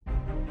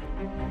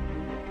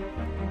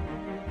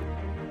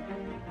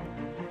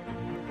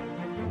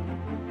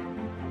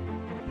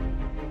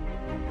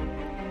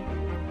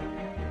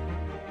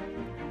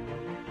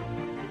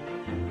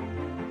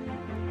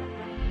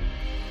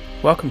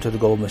Welcome to the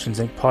Global Missions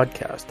Inc.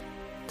 podcast.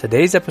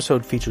 Today's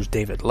episode features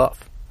David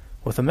Luff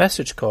with a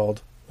message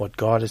called What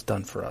God Has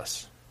Done for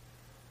Us.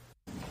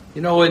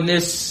 You know, in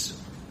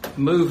this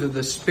move of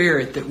the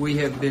Spirit that we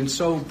have been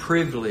so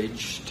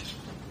privileged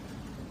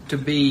to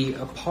be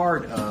a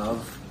part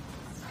of,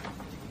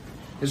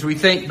 as we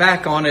think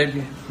back on it,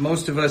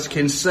 most of us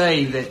can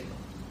say that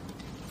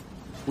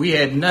we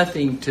had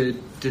nothing to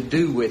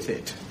do with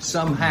it.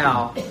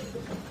 Somehow,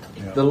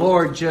 the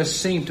Lord just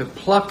seemed to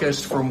pluck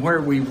us from where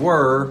we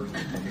were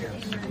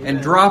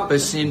and drop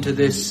us into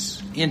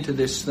this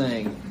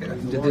thing,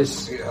 into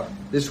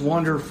this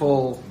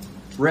wonderful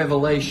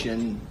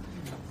revelation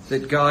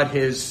that God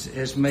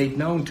has made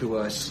known to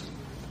us.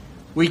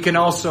 We're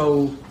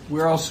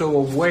also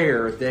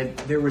aware that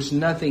there was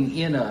nothing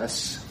in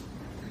us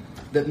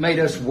that made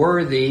us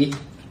worthy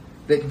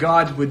that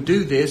God would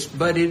do this,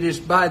 but it is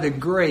by the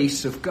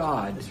grace of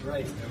God. That's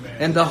right.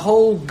 And the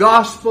whole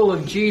gospel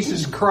of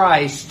Jesus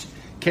Christ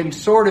can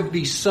sort of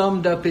be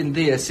summed up in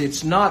this.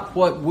 It's not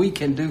what we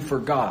can do for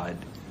God,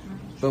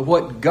 but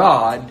what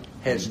God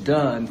has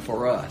done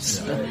for us.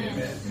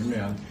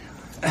 Amen.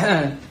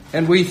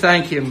 And we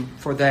thank Him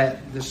for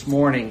that this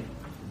morning.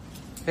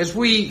 As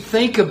we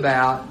think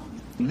about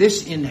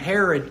this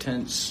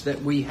inheritance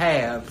that we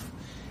have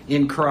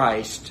in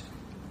Christ,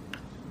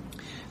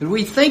 and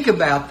we think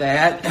about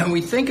that, and we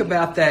think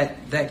about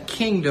that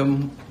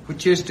kingdom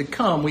which is to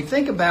come, we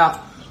think about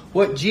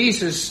what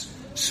Jesus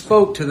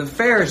spoke to the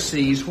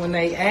Pharisees when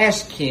they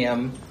asked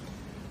Him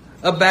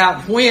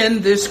about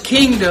when this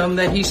kingdom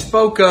that He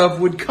spoke of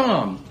would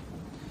come.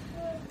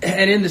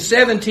 And in the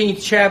 17th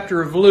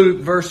chapter of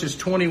Luke, verses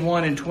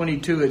 21 and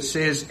 22, it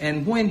says,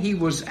 "And when He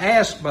was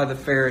asked by the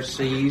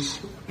Pharisees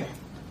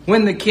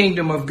when the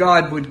kingdom of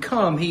God would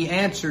come, He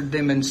answered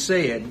them and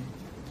said,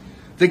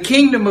 'The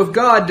kingdom of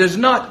God does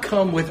not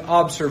come with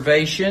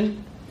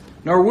observation,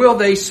 nor will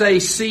they say,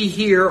 see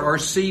here or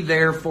see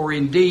there, for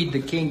indeed the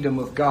kingdom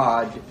of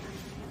God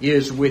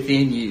is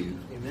within you.'"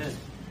 Amen.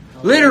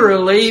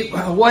 Literally,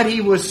 what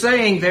He was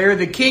saying there,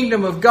 the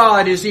kingdom of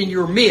God is in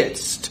your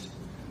midst.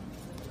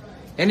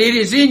 And it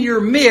is in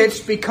your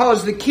midst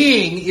because the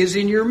King is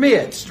in your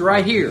midst,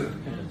 right here.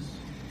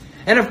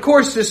 And of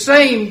course, the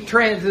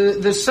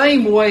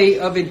same way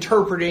of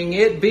interpreting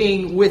it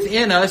being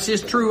within us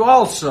is true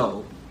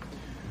also.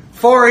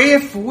 For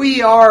if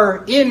we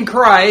are in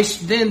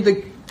Christ, then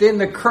the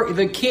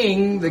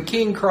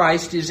King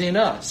Christ is in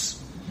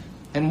us.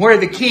 And where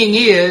the King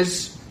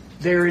is,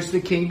 there is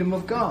the kingdom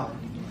of God.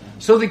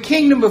 So the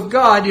kingdom of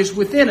God is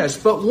within us.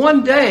 But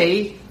one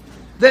day,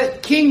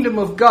 that kingdom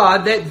of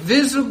God, that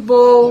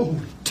visible,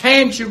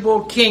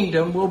 tangible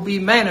kingdom will be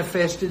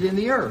manifested in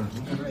the earth.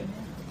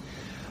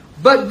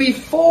 But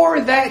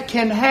before that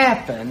can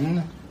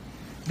happen,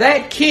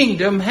 that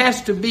kingdom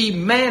has to be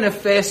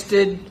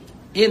manifested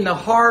in the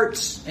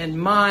hearts and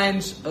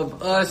minds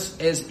of us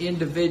as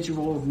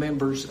individual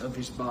members of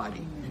His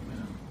body.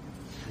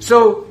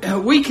 So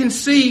we can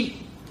see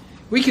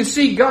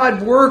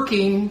God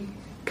working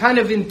kind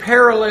of in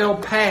parallel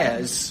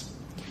paths.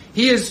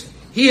 He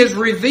has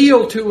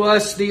revealed to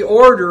us the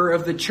order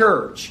of the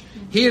church.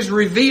 He has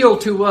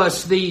revealed to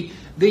us the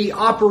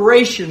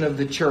operation of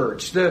the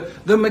church,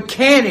 the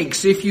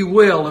mechanics, if you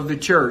will, of the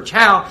church.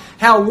 How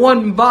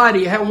one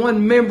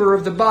member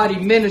of the body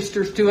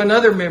ministers to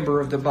another member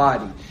of the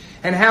body.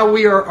 And how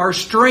we are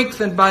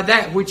strengthened by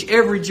that which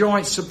every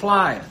joint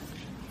supplieth.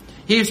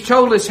 He has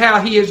told us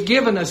how He has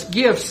given us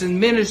gifts and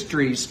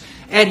ministries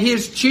at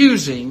His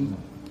choosing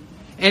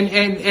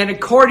and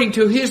according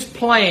to His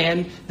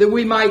plan that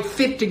we might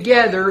fit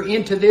together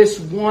into this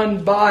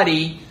one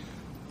body,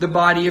 the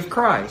body of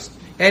Christ.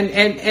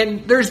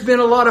 And there's been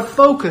a lot of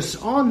focus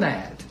on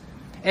that.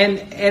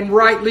 And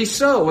rightly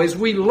so, as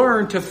we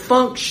learn to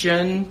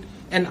function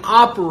and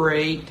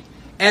operate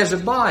as a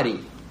body.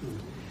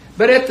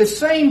 But at the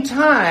same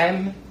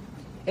time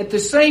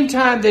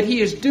that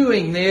He is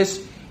doing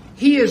this,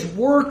 He is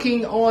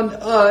working on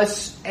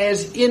us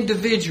as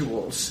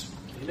individuals.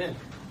 Amen.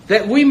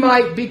 That we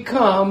might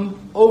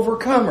become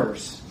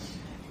overcomers.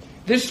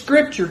 This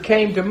scripture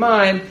came to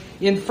mind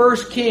in 1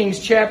 Kings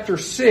chapter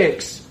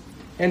 6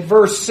 and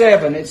verse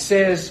 7. It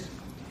says,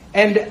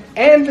 And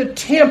the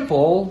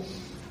temple,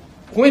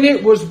 when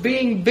it was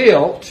being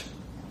built,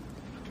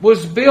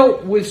 was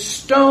built with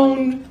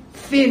stone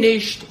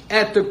finished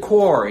at the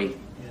quarry,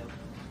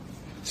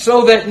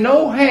 so that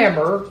no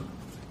hammer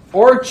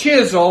or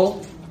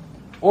chisel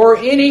or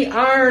any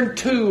iron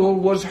tool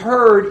was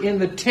heard in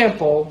the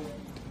temple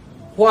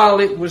while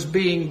it was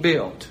being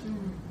built.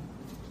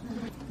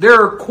 There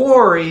are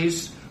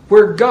quarries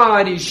where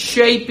God is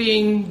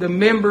shaping the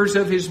members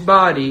of His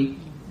body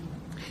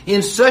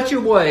in such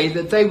a way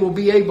that they will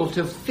be able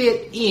to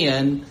fit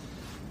in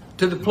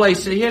to the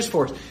place that He has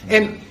for us.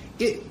 And,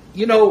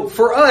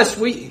 for us,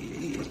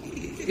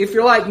 if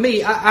you're like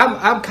me,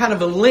 I'm kind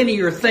of a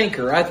linear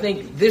thinker. I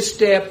think this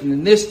step and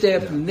then this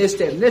step and this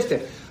step and this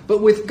step.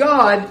 But with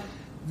God,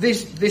 the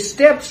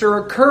steps are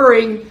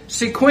occurring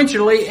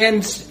sequentially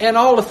and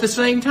all at the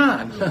same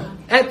time.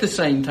 At the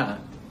same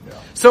time. Yeah.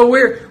 So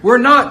we're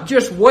not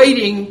just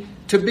waiting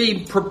to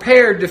be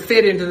prepared to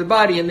fit into the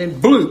body and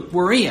then bloop,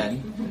 we're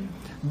in.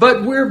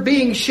 But we're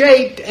being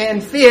shaped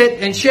and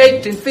fit and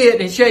shaped and fit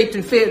and shaped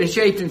and fit and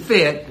shaped and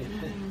fit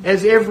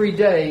as every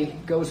day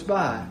goes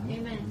by.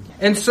 Amen.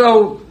 And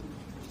so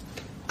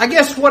I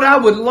guess what I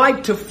would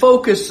like to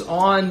focus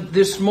on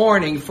this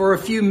morning for a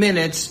few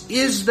minutes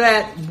is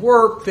that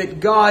work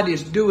that God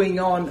is doing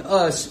on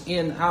us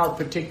in our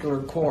particular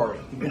quarry.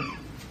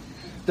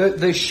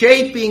 The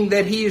shaping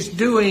that He is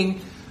doing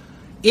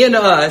in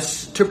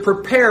us to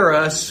prepare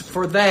us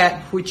for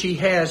that which He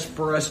has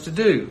for us to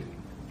do.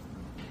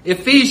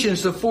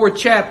 Ephesians, the 4th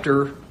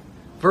chapter,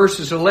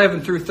 verses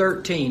 11 through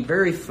 13,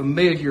 very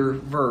familiar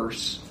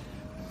verse.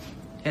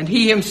 And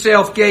He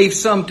Himself gave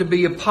some to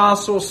be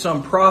apostles,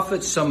 some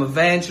prophets, some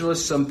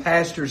evangelists, some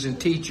pastors and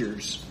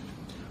teachers,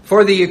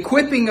 for the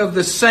equipping of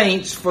the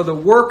saints, for the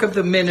work of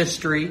the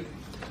ministry,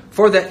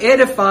 for the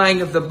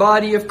edifying of the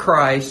body of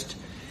Christ,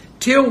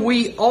 till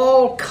we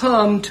all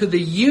come to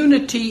the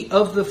unity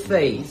of the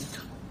faith.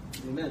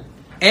 Amen.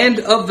 And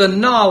of the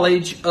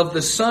knowledge of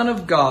the Son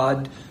of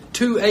God,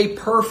 to a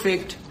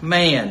perfect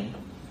man,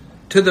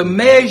 to the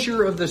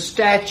measure of the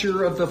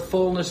stature of the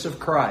fullness of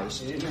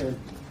Christ. Amen.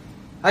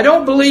 I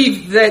don't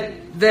believe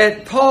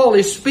that Paul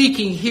is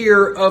speaking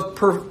here of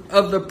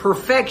the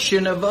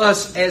perfection of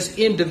us as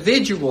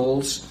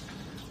individuals,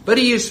 but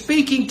he is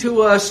speaking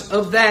to us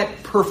of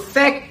that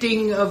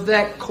perfecting of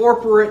that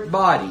corporate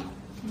body,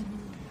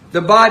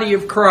 the body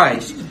of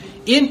Christ,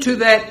 into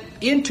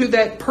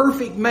that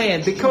perfect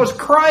man, because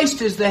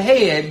Christ as the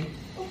head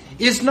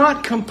is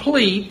not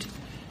complete.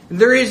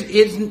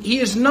 He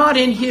is not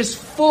in His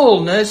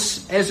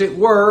fullness, as it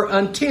were,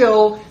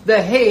 until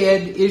the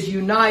head is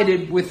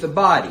united with the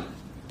body.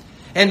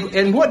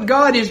 And what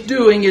God is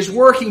doing is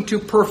working to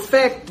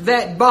perfect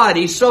that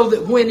body so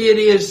that when it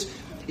is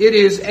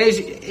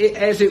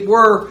as it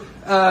were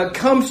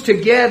comes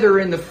together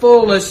in the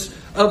fullness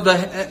of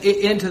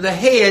into the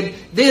head,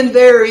 then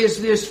there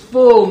is this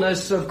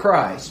fullness of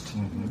Christ,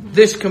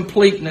 this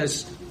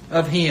completeness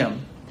of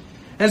Him.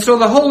 And so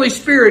the Holy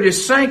Spirit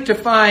is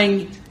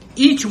sanctifying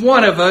each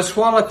one of us,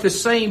 while at the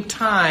same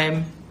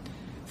time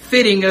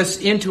fitting us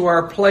into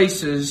our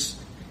places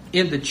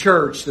in the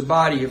church, the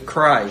body of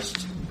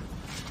Christ.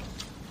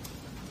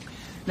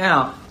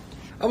 Now,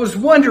 I was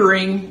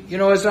wondering,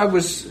 as I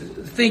was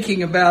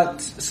thinking about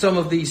some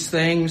of these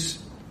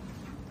things,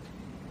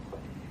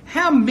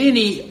 how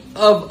many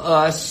of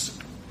us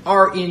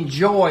are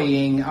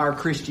enjoying our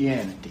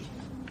Christianity?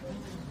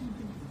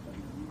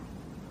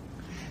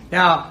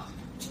 Now,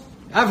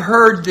 I've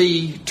heard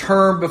the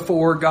term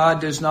before,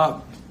 God is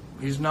not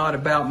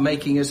about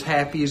making us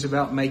happy, He's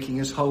about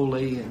making us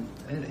holy.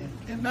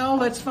 And no,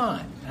 that's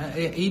fine.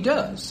 He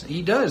does.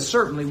 He does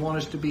certainly want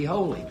us to be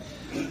holy.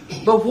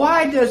 But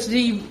why does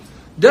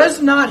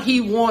not He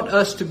want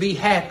us to be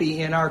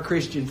happy in our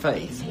Christian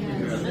faith?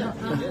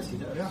 Yes, He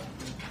does.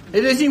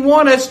 Does He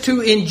want us to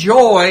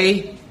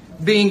enjoy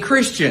being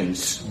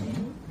Christians?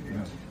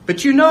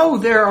 But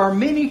there are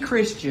many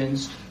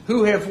Christians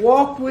who have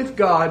walked with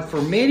God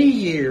for many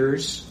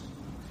years,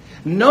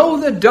 know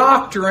the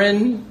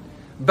doctrine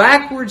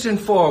backwards and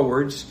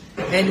forwards,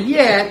 and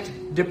yet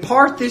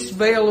depart this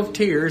vale of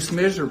tears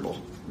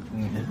miserable.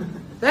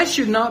 That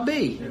should not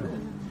be.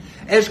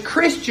 As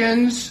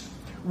Christians,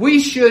 we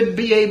should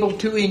be able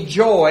to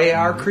enjoy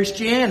our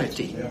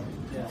Christianity.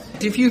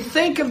 If you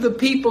think of the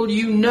people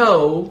you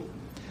know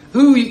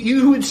who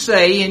you would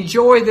say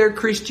enjoy their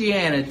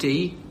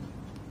Christianity,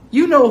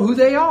 you know who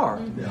they are.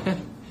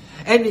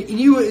 And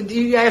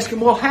you ask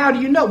them, well, how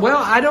do you know? Well,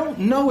 I don't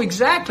know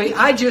exactly.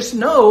 I just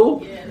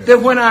know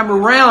that when I'm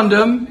around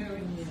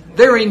them,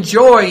 they're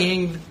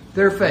enjoying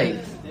their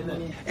faith.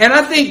 And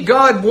I think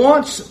God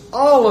wants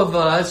all of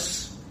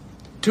us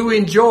to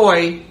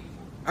enjoy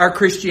our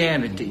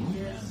Christianity,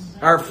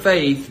 our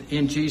faith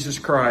in Jesus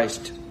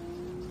Christ.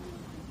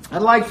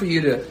 I'd like for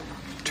you to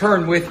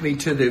turn with me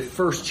to the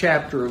 1st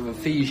chapter of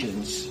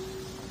Ephesians.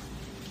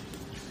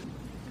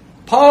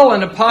 Paul,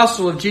 an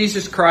apostle of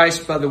Jesus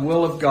Christ by the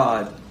will of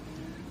God,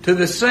 to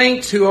the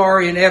saints who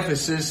are in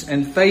Ephesus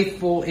and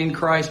faithful in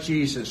Christ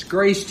Jesus,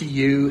 grace to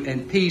you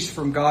and peace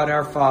from God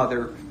our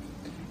Father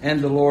and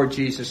the Lord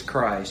Jesus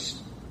Christ.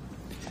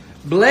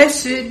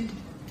 Blessed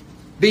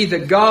be the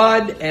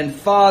God and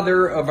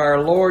Father of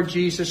our Lord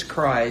Jesus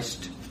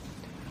Christ,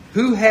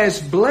 who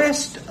has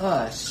blessed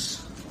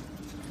us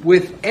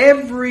with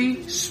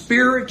every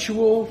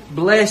spiritual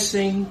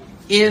blessing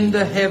in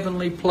the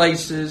heavenly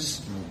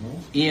places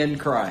in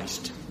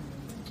Christ.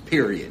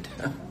 Period.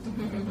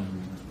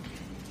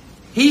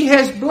 He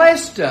has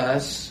blessed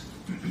us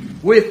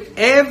with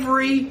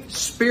every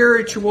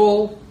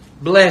spiritual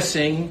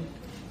blessing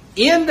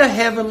in the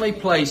heavenly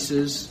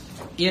places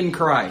in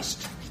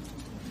Christ.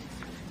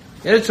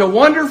 And it's a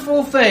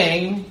wonderful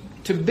thing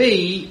to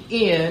be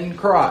in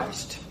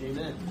Christ.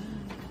 Amen.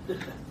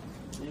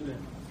 Amen.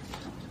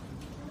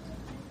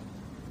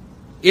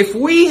 If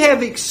we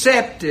have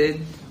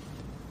accepted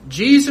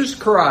Jesus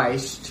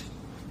Christ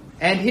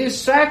and His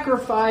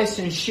sacrifice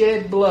and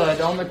shed blood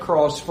on the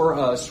cross for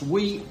us,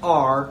 we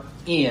are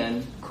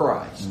in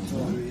Christ.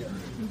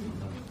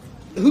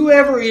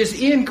 Whoever is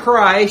in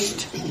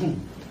Christ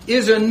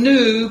is a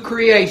new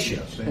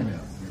creation.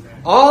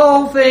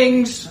 All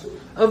things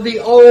of the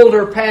old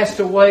are passed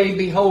away.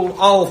 Behold,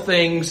 all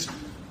things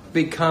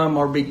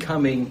are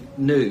becoming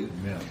new.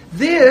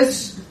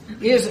 This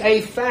is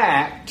a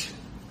fact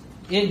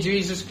in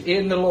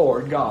the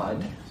Lord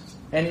God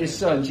and His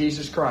Son,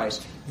 Jesus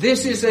Christ.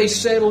 This is a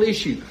settled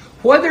issue.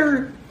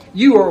 Whether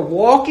you are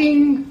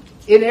walking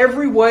in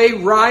every way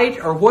right,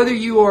 or whether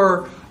you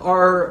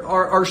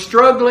are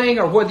struggling,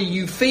 or whether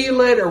you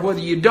feel it, or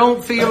whether you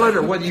don't feel it,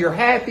 or whether you're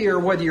happy, or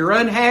whether you're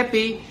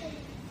unhappy,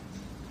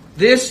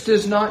 this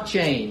does not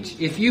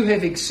change. If you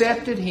have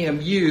accepted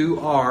Him, you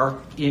are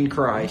in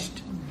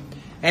Christ.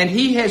 And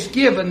He has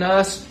given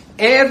us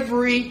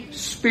every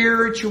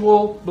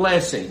spiritual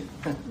blessing.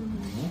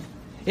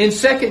 In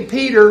 2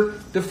 Peter,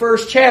 the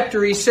first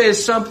chapter, he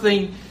says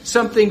something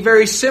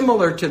very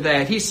similar to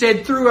that. He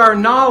said, through our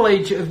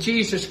knowledge of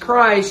Jesus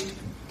Christ,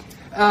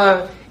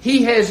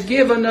 He has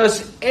given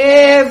us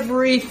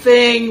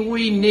everything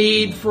we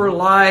need for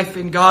life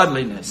and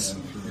godliness.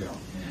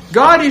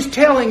 God is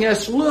telling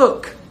us,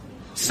 look,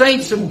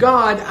 saints of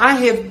God, I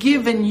have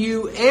given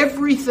you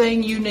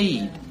everything you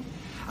need.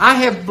 I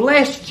have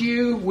blessed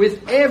you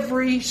with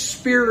every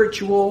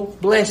spiritual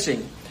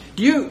blessing.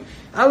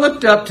 I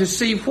looked up to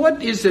see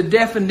what is the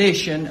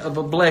definition of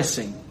a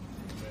blessing.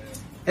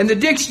 And the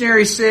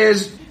dictionary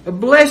says, a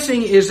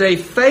blessing is a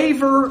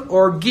favor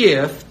or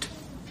gift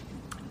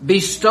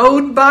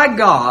bestowed by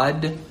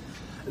God,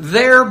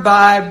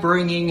 thereby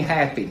bringing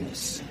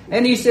happiness.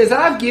 And he says,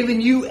 I've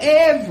given you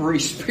every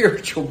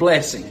spiritual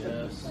blessing.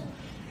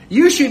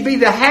 You should be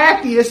the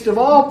happiest of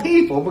all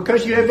people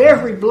because you have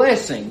every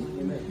blessing,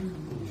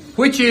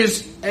 which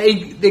is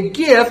the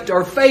gift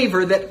or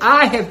favor that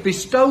I have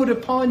bestowed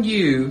upon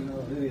you,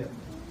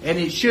 and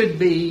it should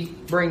be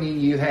bringing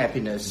you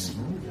happiness.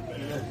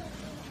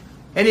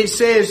 And it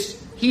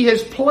says, He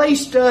has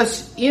placed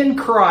us in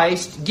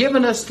Christ,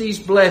 given us these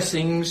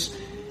blessings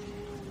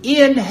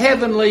in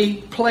heavenly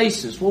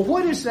places. Well,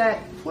 what is that?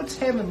 What's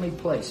heavenly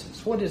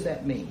places? What does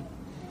that mean?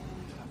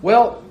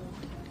 Well,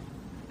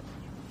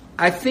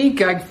 I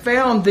think I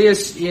found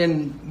this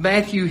in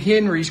Matthew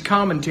Henry's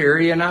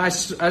commentary, and I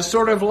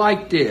sort of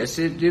like this.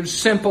 It is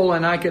simple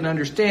and I can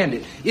understand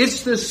it.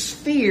 It's the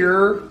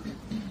sphere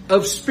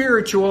of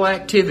spiritual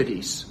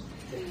activities.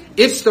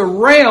 It's the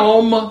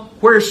realm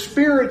where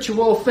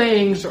spiritual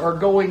things are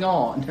going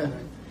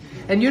on.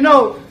 And you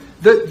know,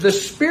 the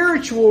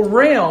spiritual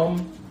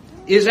realm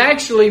is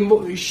actually,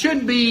 we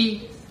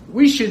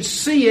should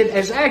see it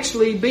as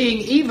actually being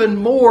even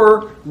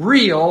more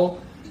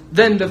real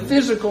than the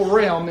physical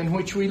realm in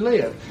which we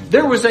live.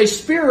 There was a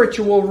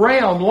spiritual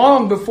realm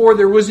long before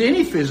there was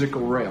any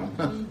physical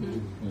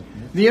realm.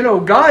 You know,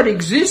 God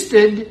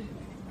existed,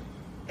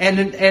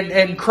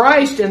 and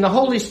Christ and the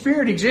Holy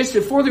Spirit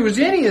existed before there was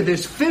any of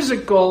this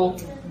physical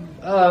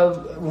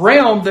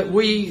realm that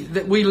we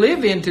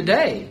live in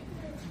today.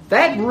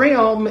 That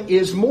realm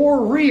is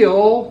more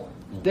real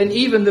than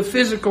even the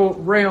physical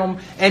realm.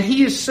 And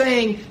He is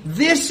saying,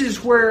 this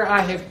is where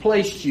I have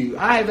placed you.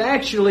 I have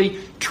actually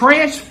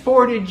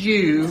transported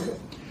you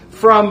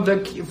from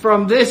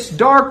this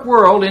dark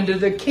world into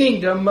the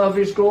kingdom of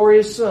His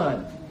glorious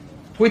Son,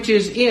 which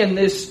is in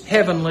this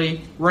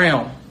heavenly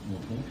realm.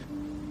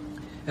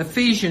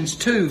 Ephesians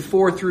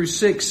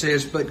 2:4-6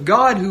 says, But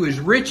God, who is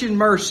rich in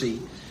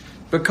mercy,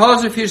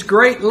 because of His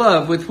great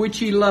love with which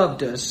He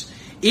loved us,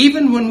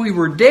 even when we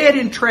were dead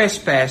in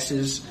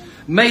trespasses,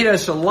 made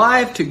us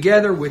alive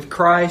together with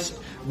Christ.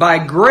 By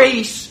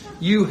grace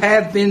you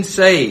have been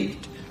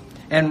saved,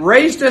 and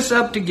raised us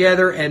up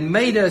together and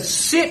made us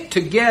sit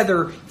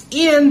together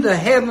in the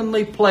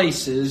heavenly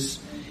places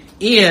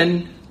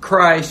in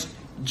Christ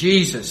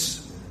Jesus.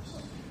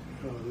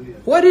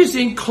 What is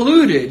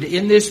included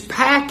in this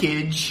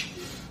package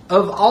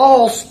of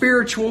all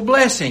spiritual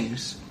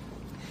blessings?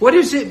 What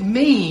does it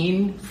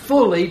mean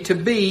fully to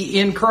be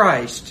in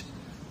Christ?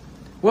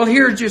 Well,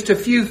 here are just a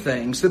few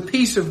things. The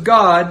peace of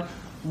God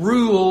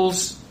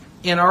rules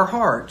in our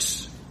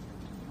hearts.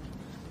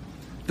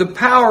 The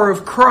power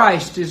of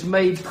Christ is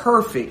made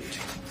perfect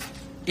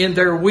in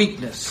their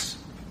weakness.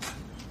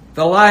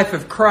 The life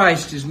of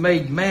Christ is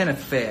made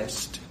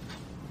manifest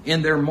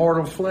in their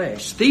mortal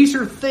flesh. These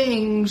are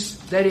things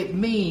that it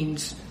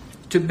means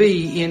to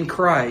be in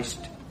Christ.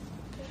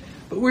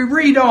 But we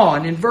read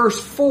on. In verse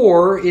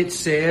 4 it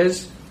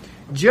says,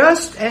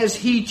 Just as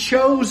He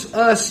chose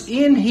us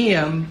in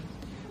Him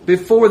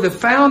before the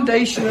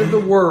foundation of the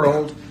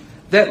world,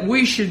 that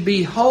we should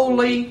be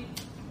holy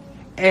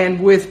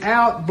and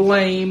without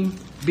blame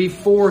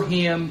before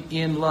Him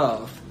in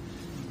love.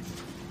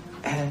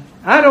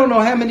 I don't know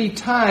how many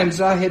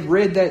times I had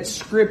read that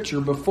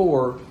scripture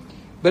before,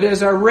 But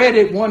as I read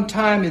it one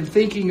time in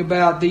thinking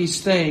about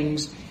these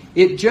things,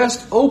 it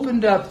just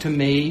opened up to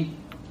me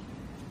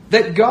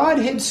that God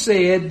had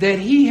said that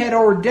He had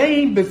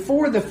ordained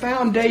before the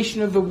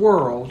foundation of the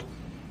world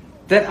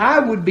that I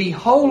would be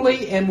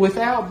holy and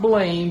without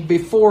blame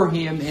before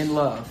Him in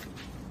love.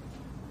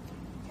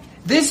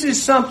 This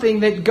is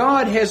something that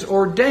God has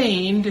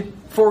ordained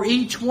for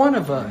each one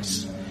of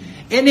us.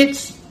 And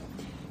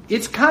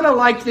it's kind of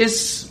like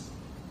this.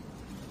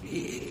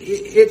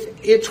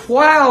 It's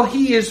while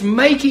He is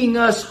making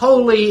us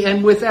holy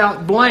and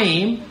without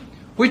blame,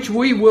 which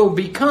we will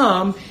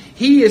become,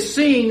 He is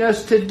seeing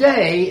us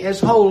today as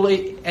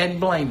holy and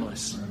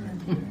blameless.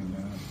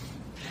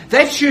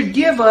 That should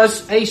give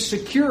us a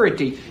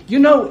security. You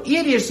know,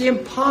 it is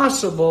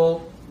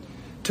impossible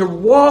to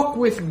walk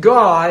with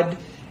God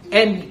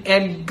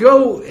and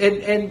go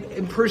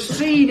and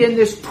proceed in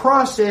this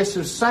process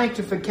of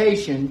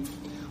sanctification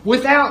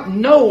without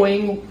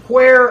knowing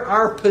where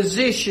our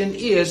position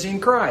is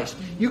in Christ.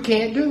 You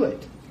can't do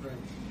it.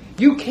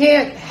 You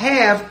can't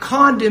have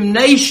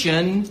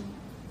condemnation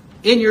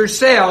in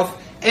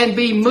yourself and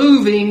be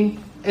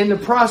moving in the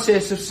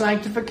process of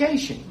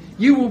sanctification.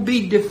 You will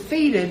be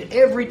defeated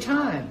every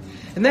time.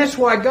 And that's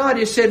why God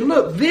has said,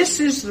 look, this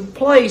is the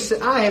place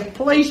that I have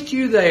placed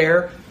you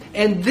there,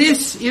 and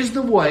this is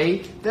the way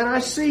that I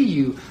see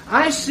you.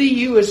 I see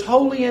you as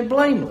holy and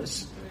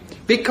blameless,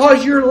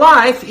 because your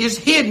life is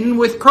hidden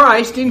with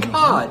Christ in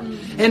God.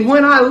 And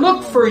when I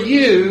look for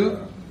you,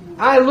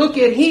 I look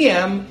at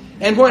Him,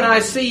 and when I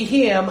see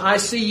Him, I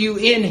see you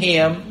in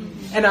Him,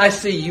 and I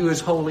see you as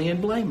holy and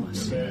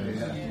blameless.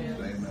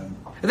 Amen.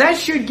 That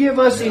should give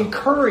us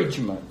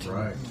encouragement.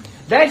 Right.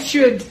 That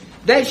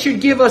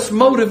should give us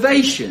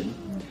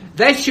motivation.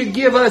 That should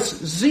give us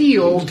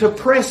zeal to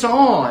press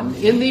on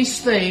in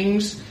these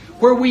things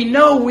where we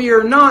know we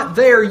are not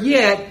there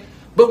yet,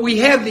 but we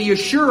have the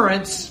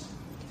assurance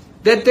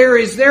that there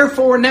is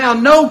therefore now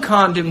no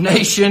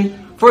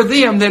condemnation for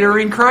them that are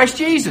in Christ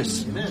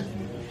Jesus. Amen.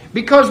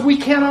 Because we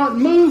cannot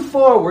move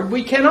forward,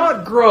 we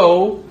cannot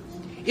grow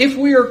if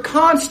we are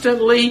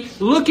constantly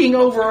looking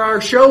over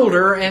our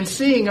shoulder and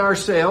seeing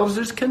ourselves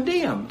as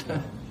condemned.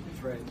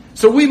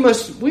 So we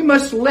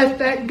must let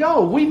that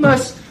go. We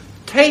must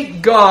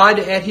take God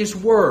at His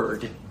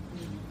word.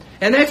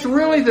 And that's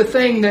really the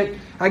thing that,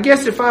 I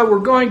guess if I were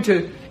going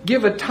to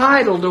give a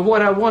title to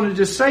what I wanted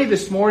to say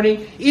this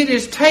morning, it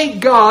is take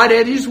God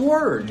at His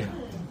word.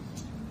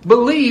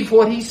 Believe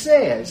what He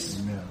says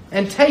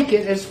and take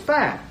it as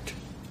fact.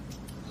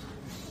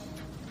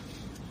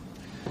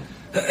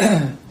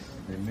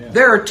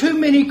 There are too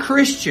many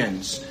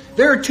Christians.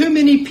 There are too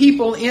many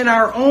people in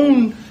our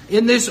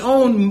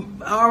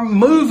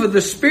move of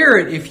the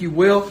Spirit, if you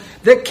will,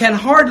 that can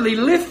hardly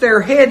lift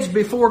their heads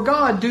before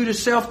God due to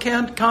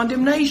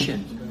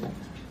self-condemnation.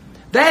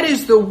 That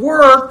is the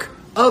work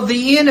of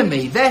the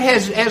enemy. That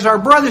has, as our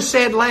brother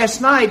said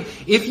last night,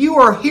 if you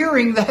are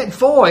hearing that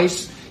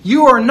voice,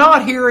 you are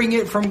not hearing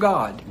it from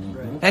God.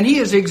 And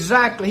he was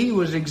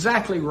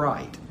exactly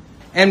right.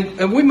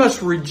 And we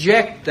must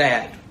reject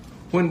that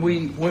when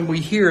we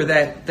hear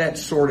that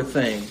sort of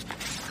thing.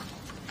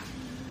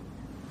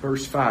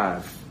 Verse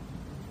 5.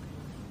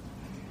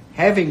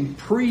 Having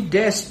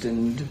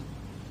predestined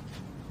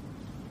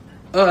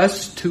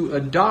us to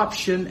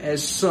adoption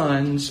as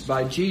sons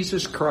by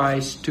Jesus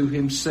Christ to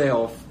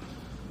Himself,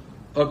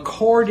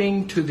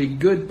 according to the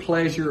good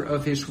pleasure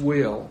of His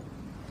will,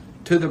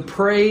 to the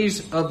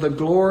praise of the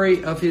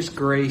glory of His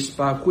grace,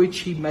 by which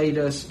He made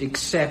us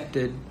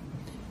accepted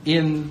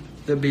in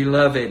the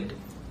Beloved.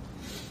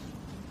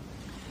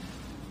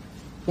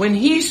 When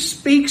He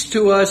speaks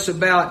to us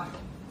about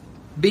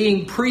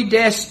being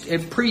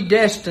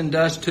predestined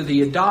us to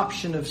the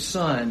adoption of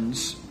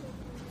sons,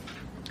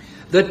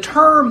 the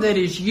term that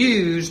is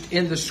used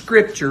in the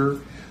Scripture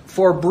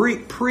for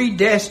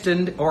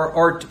predestined,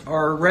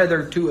 or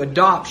rather to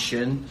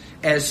adoption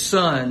as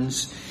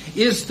sons,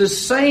 is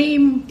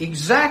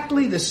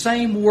exactly the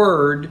same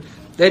word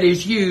that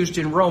is used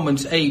in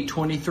Romans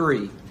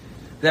 8:23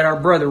 that our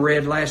brother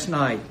read last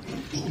night.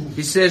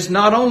 He says,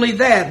 not only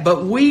that,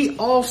 but we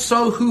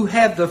also who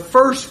have the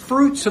first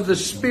fruits of the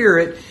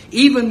Spirit,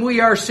 even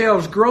we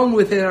ourselves grown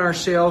within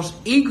ourselves,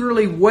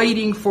 eagerly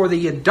waiting for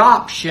the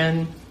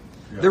adoption,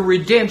 the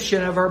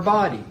redemption of our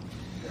body.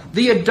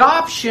 The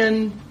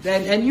adoption,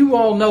 and you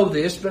all know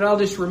this, but I'll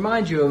just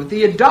remind you of it.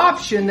 The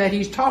adoption that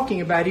he's talking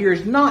about here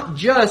is not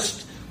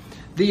just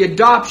the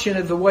adoption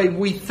of the way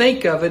we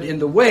think of it in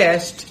the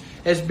West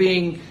as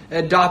being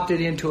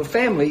adopted into a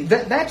family.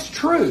 That's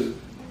true,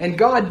 and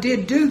God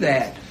did do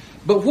that.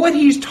 But what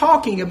he's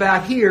talking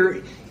about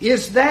here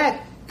is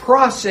that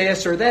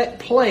process or that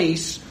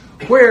place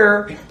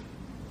where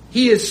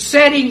he is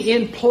setting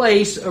in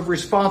place of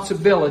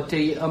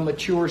responsibility a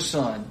mature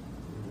son.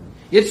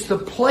 It's the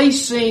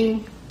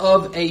placing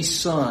of a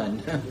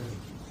son.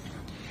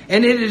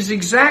 And it is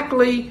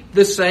exactly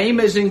the same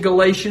as in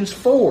Galatians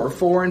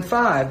 4 and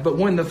 5. But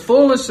when the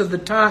fullness of the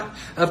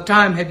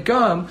time had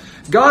come,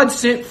 God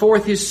sent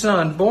forth His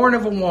Son, born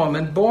of a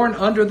woman, born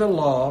under the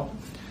law,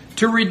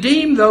 to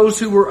redeem those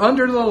who were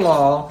under the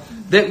law,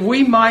 that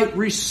we might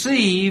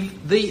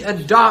receive the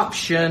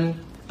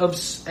adoption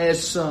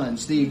as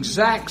sons. The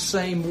exact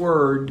same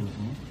word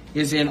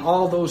is in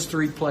all those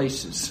three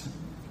places.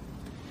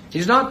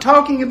 He's not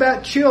talking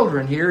about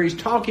children here. He's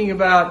talking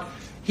about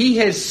He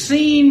has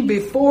seen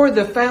before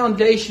the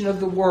foundation of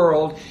the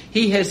world.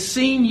 He has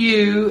seen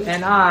you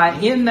and I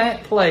in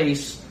that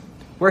place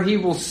where He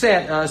will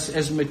set us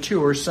as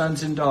mature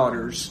sons and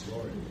daughters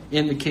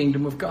in the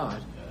kingdom of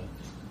God.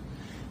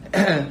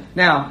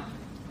 Now,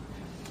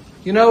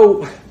 you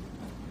know,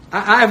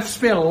 I've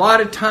spent a lot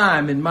of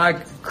time in my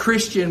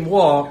Christian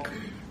walk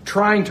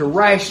trying to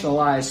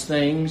rationalize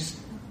things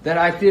that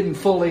I didn't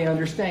fully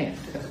understand.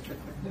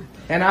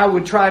 And I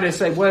would try to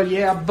say, well,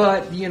 yeah,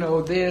 but, you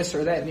know, this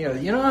or that and the other.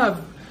 You know,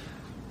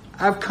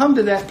 I've come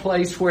to that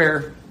place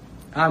where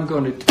I'm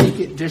going to take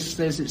it just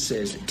as it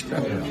says it.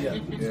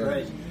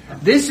 Right.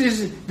 This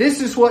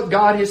is what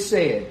God has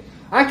said.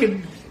 I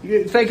could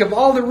think of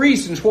all the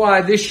reasons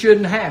why this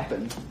shouldn't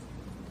happen.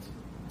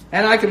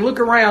 And I could look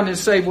around and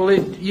say, well,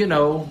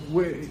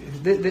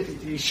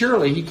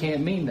 surely He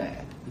can't mean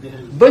that.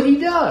 But He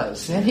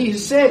does. And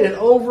He's said it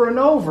over and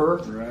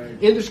over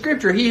in the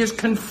Scripture. He has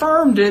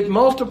confirmed it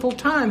multiple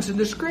times in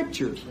the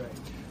Scriptures.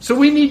 So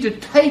we need to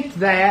take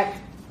that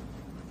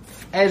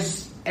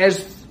as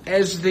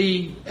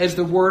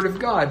the Word of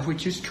God,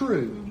 which is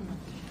true.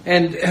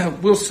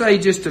 And we'll say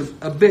just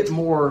a bit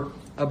more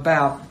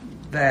about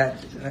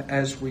that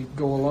as we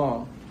go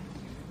along.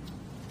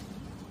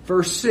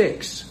 Verse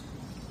 6.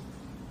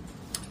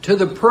 To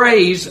the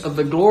praise of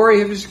the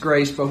glory of His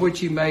grace, by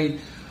which He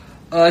made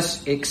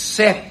us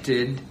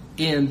accepted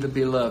in the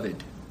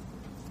Beloved.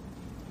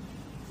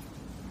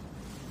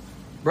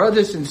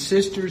 Brothers and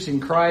sisters in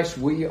Christ,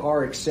 we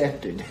are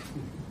accepted.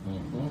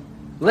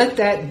 Let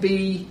that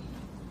be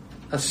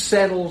a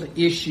settled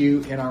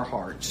issue in our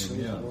hearts.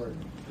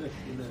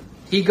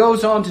 He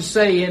goes on to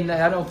say, and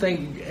I don't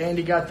think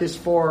Andy got this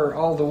far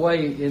all the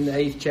way in the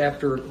 8th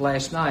chapter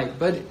last night,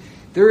 but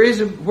there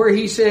is where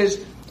he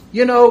says,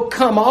 you know,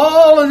 come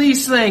all of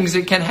these things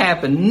that can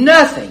happen.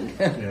 Nothing.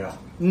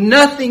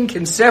 Nothing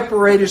can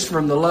separate us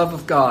from the love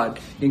of God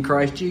in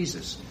Christ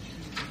Jesus.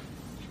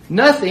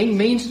 Nothing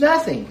means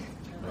nothing.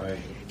 Right.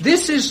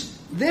 That's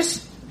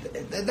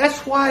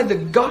why the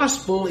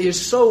gospel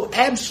is so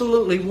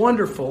absolutely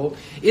wonderful.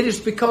 It is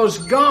because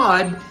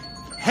God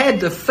had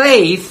the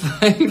faith,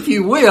 if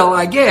you will,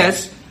 I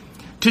guess,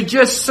 to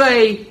just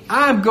say,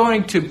 I'm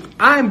going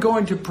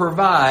to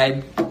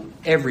provide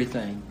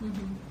everything.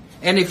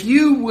 And if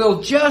you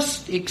will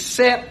just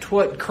accept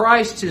what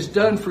Christ has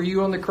done for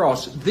you on the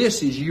cross,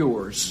 this is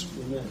yours.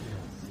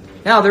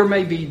 Now there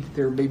may be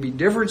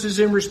differences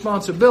in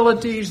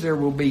responsibilities. There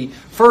will be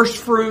first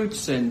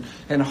fruits and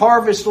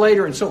harvest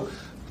later and so on.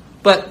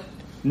 But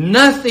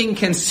nothing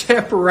can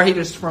separate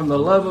us from the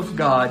love of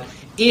God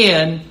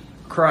in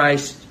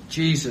Christ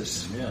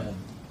Jesus.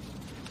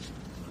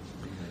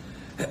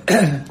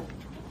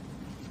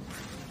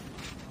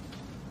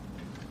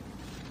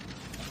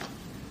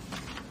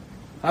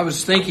 I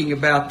was thinking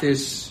about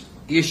this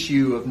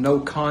issue of no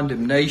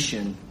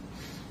condemnation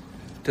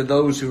to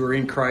those who are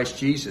in Christ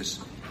Jesus.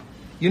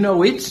 You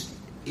know, it's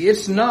easy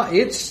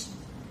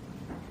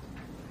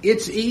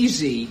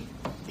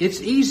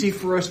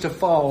for us to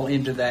fall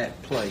into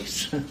that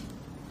place.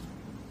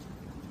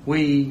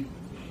 We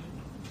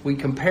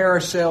compare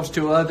ourselves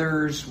to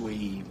others.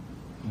 We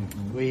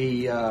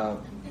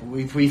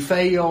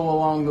fail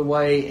along the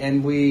way,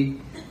 and we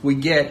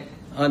get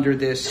under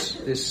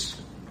this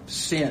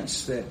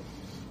sense that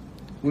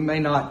we may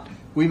not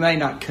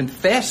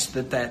confess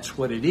that that's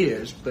what it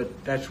is,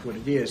 but that's what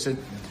it is. And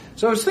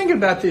so I was thinking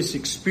about this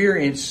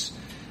experience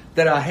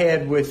that I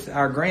had with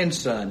our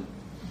grandson,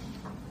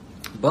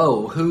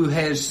 Bo, who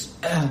has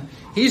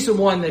he's the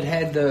one that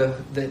had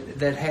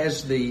that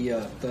has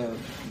the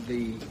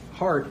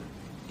heart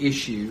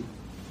issue,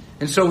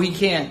 and so he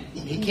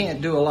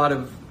can't do a lot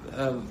of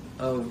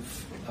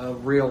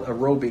real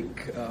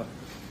aerobic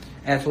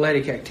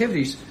athletic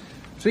activities.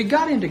 So he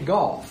got into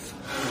golf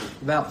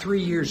about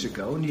 3 years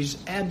ago, and he's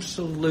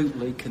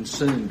absolutely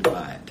consumed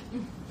by it.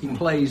 He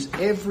plays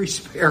every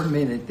spare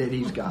minute that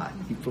he's got.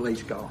 He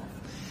plays golf.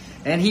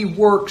 And he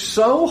works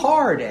so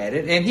hard at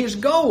it, and his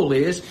goal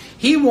is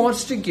he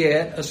wants to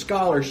get a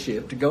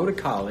scholarship to go to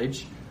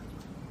college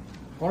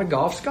on a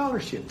golf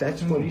scholarship.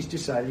 That's what he's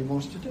decided he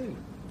wants to do.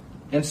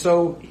 And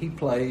so he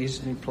plays,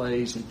 and he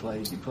plays, and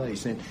plays, and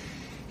plays. And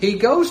he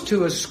goes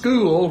to a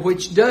school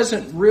which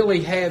doesn't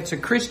really have, it's a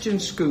Christian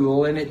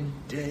school, and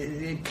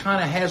it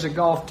kind of has a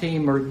golf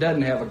team or it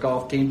doesn't have a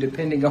golf team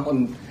depending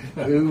on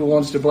who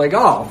wants to play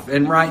golf.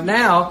 And right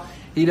now,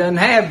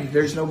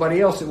 there's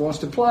nobody else that wants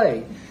to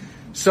play.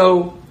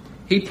 So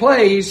he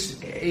plays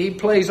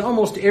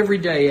almost every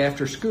day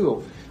after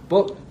school.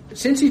 But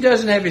since he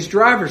doesn't have his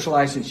driver's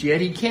license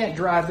yet, he can't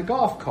drive the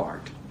golf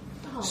cart.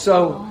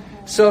 So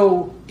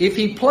if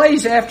he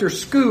plays after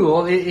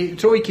school,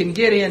 so he can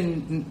get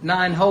in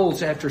 9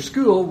 holes after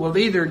school, well,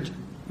 either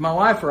my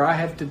wife or I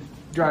have to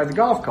drive the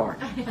golf cart.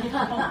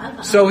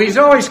 So he's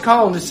always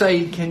calling to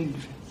say, can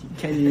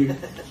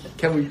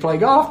can we play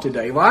golf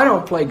today? Well, I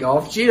don't play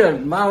golf.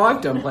 My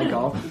wife doesn't play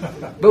golf,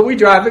 but we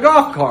drive the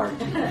golf cart.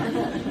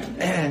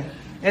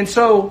 And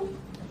so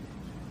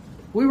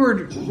we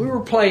were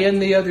playing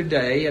the other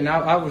day, and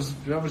I was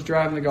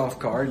driving the golf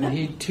cart, and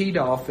he teed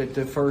off at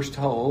the first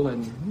hole,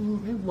 and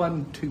it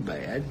wasn't too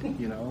bad,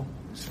 it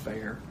was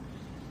fair.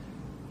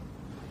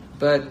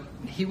 But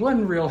he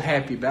wasn't real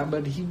happy about it,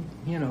 but he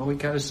kind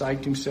of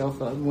psyched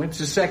himself up and went to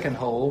the second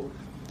hole.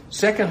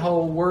 Second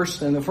hole worse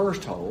than the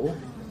first hole.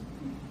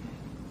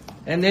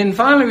 And then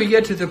finally we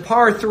get to the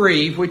par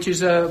 3, which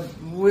is a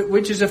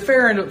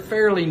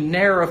fairly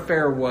narrow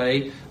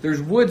fairway.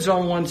 There's woods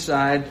on one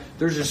side.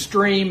 There's a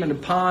stream and a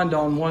pond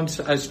on one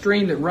side, a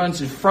stream that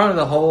runs in front of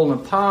the hole,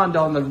 and a pond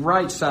on the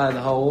right side of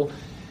the hole.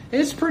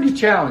 It's pretty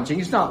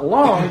challenging. It's not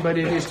long, but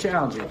it is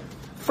challenging.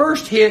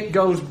 First hit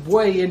goes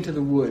way into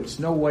the woods.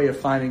 No way of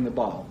finding the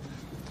ball.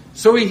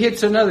 So he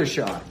hits another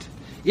shot.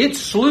 It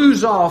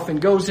slews off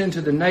and goes into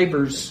the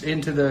neighbors,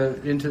 into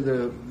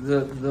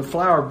the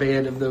flower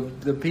bed of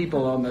the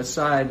people on the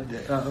side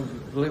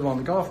live on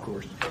the golf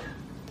course.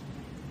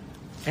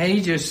 And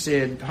he just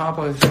said,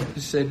 Papa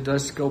said,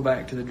 let's go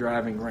back to the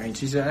driving range.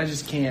 He said, I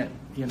just can't,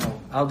 it'll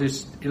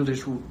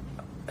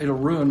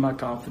ruin my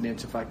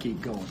confidence if I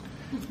keep going.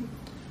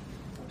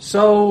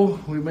 So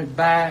we went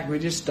back. We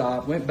just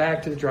stopped. Went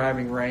back to the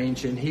driving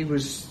range, and he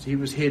was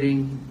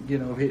hitting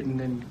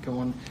and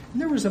going.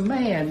 And there was a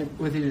man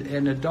with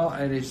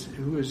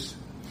who was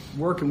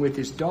working with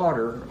his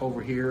daughter over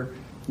here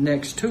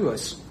next to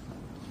us.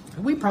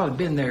 And we'd probably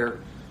been there,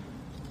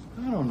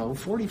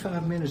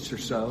 45 minutes or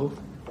so.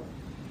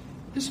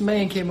 This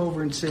man came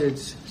over and said,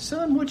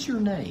 "Son, what's your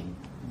name?"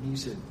 And he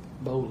said,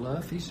 "Bo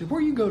Luff." He said,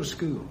 "Where you go to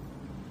school?"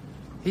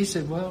 He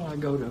said, "Well, I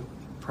go to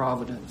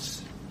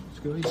Providence."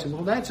 He said,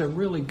 "Well, that's a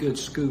really good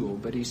school,"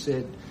 but he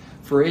said,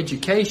 "For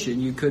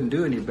education, you couldn't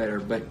do any better,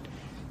 but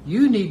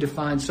you need to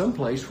find some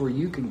place where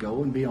you can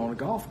go and be on a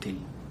golf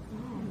team."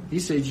 He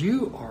said,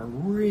 "You are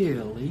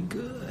really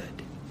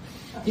good."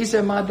 He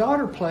said, "My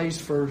daughter plays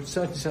for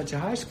such and such a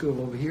high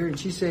school over here," and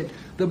she said,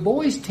 "The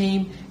boys'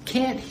 team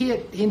can't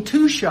hit in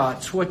 2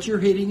 shots what you're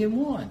hitting in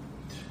 1,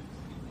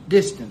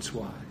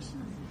 distance-wise."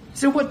 He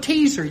said, "What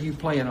tees are you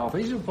playing off?"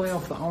 He said, "Play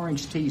off the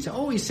orange tees."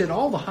 Oh, he said,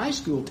 "All the high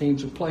school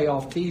teams will play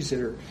off tees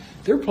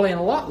they're playing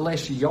a lot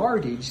less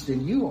yardage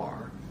than you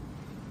are."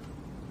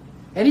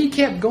 And he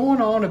kept going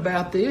on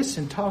about this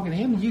and talking to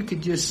him, and you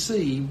could just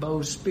see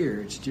Bo's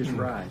spirits just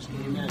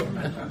rising.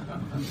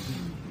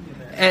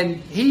 And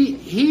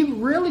he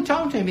really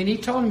talked to him, and he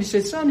told him, he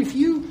said, "Son, if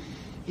you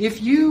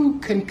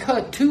can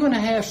cut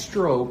 2.5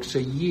 strokes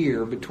a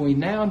year between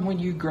now and when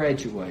you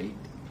graduate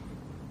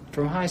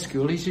from high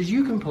school," he says,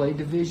 "you can play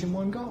Division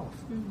I golf."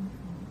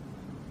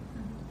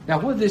 Now,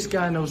 whether this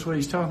guy knows what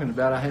he's talking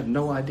about, I have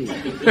no idea.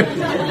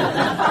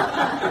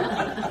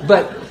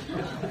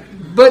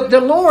 But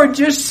the Lord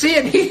just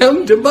sent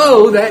him to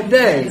Bo that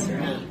day.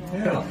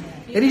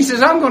 And he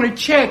says, "I'm going to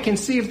check and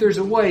see if there's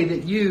a way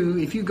that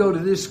if you go to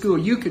this school,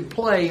 you could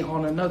play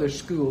on another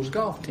school's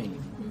golf team."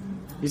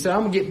 He said,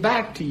 "I'm going to get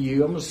back to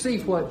you. I'm going to see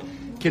what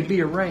can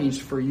be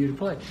arranged for you to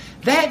play."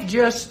 That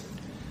just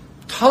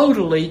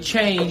totally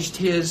changed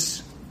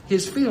his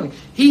feeling.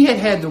 He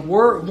had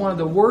one of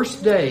the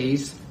worst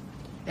days,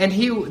 and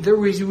he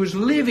was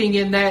living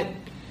in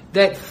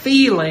that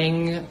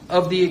feeling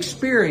of the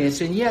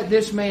experience, and yet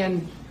this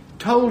man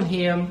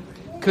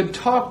could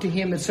talk to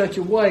him in such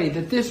a way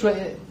that this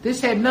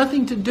had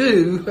nothing to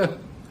do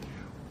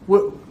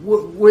with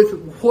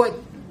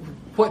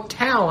what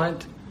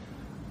talent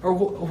or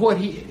what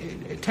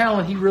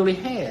talent he really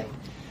had.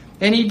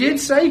 And he did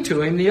say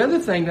to him, the other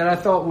thing that I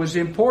thought was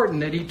important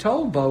that he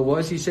told Bo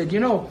was, he said,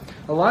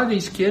 a lot of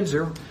these kids,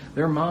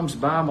 their moms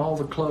buy them all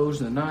the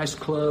clothes and the nice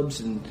clubs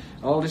and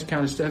all this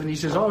kind of stuff. And he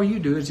says, all you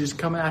do is just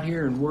come out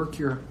here and work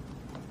your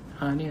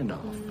hind end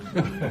off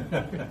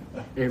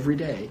every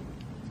day.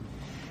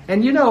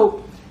 And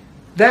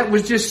that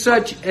was just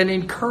such an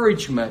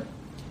encouragement.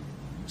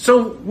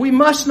 So we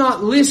must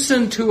not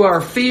listen to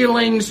our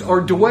feelings or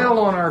dwell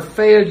on our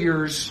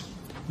failures,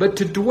 but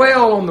to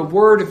dwell on the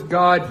Word of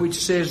God, which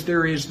says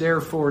there is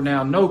therefore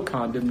now no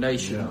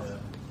condemnation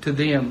to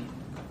them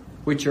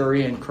which are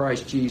in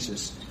Christ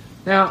Jesus.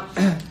 Now,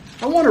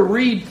 I want to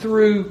read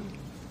through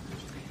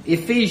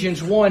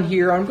Ephesians 1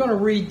 here. I'm going to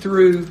read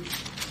through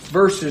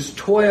verses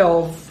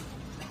 12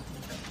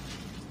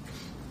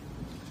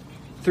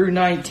 through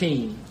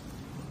 19.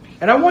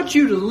 And I want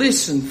you to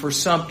listen for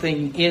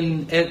something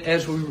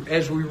as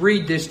we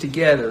read this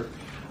together.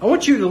 I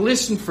want you to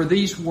listen for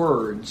these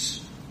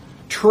words: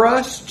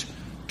 trust,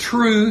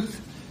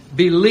 truth,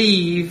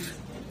 believe,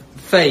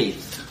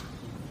 faith.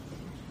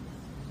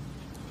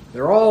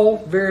 They're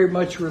all very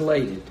much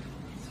related.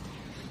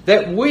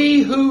 That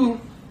we who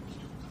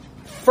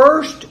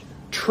first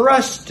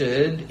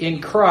trusted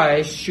in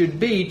Christ should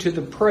be to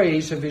the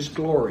praise of His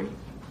glory.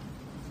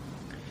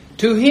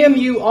 To Him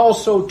you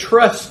also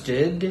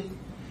trusted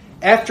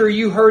after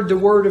you heard the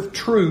word of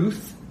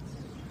truth,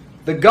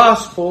 the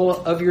gospel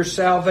of your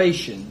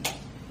salvation,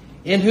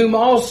 in whom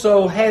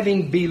also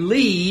having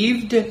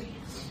believed,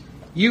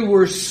 you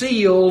were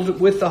sealed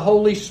with the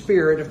Holy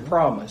Spirit of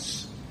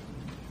promise,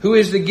 who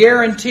is the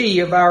guarantee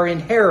of our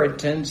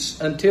inheritance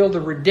until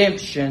the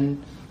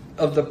redemption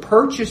of the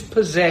purchased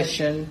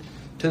possession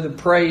to the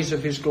praise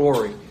of His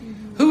glory.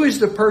 Who is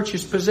the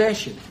purchased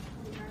possession?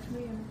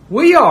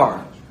 We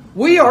are.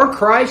 We are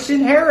Christ's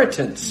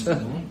inheritance.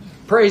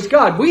 Praise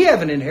God. We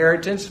have an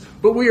inheritance,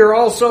 but we are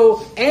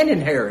also an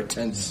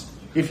inheritance,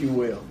 if you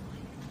will.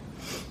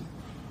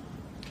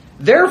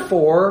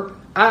 Therefore,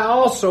 I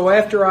also,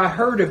 after I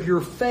heard of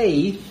your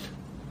faith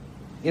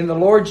in the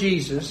Lord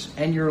Jesus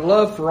and your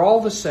love for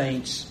all the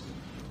saints,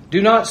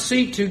 do not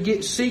cease to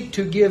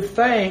give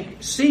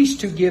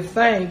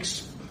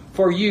thanks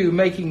for you,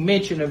 making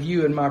mention of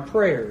you in my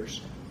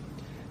prayers,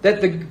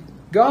 that the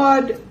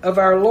God of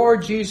our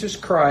Lord Jesus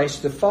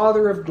Christ, the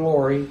Father of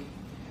glory,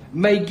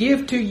 may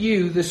give to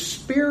you the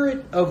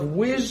spirit of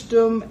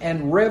wisdom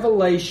and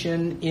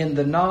revelation in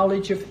the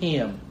knowledge of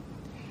Him,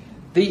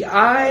 the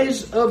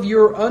eyes of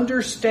your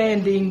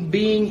understanding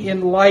being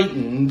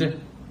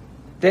enlightened,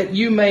 that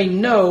you may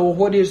know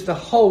what is the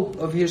hope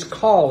of His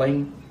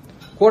calling,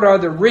 what are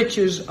the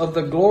riches of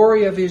the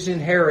glory of His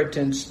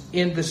inheritance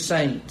in the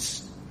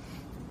saints.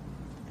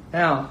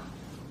 Now,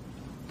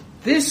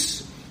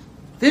 this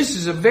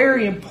is a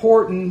very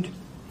important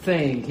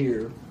thing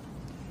here,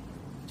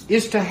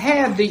 is to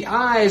have the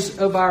eyes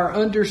of our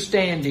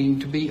understanding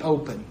to be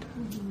opened.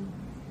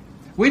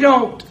 We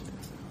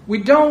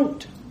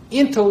don't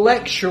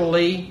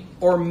intellectually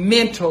or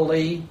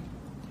mentally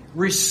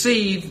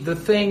receive the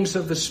things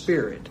of the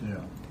Spirit. Yeah.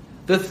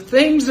 The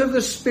things of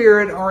the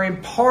Spirit are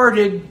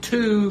imparted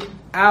to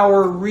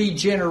our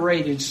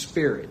regenerated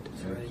spirit.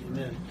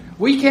 Amen.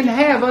 We can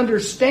have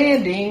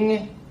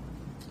understanding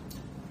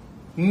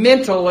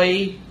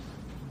mentally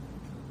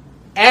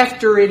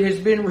after it has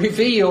been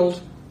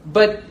revealed,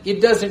 but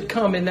it doesn't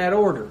come in that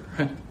order.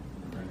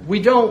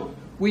 We don't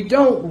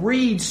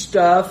read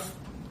stuff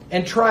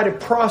and try to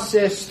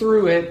process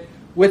through it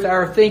with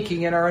our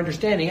thinking and our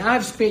understanding.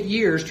 I've spent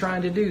years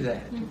trying to do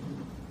that.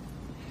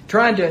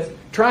 Trying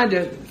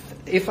to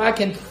if I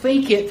can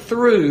think it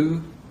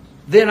through,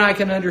 then I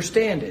can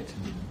understand it.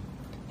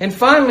 And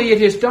finally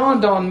it has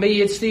dawned on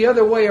me it's the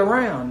other way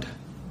around.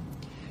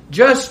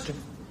 Just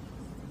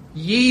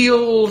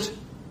yield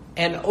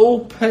and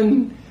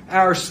open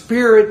our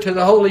spirit to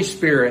the Holy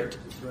Spirit.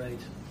 That's right.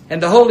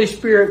 And the Holy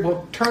Spirit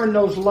will turn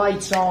those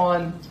lights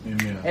on.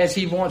 Amen. As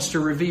He wants to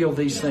reveal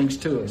these things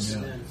to us.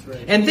 Amen. That's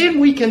right. And then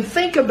we can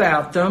think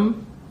about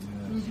them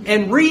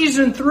and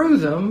reason through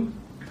them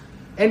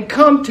and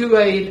come to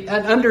an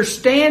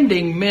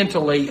understanding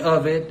mentally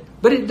of it,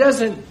 but it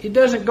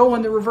doesn't go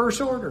in the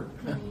reverse order.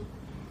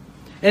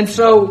 And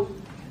so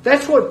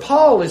that's what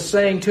Paul is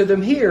saying to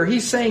them here.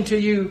 He's saying to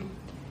you,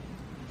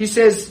 he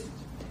says,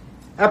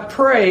 I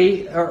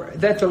pray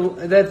that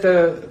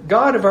the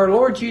God of our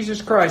Lord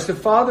Jesus Christ, the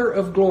Father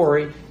of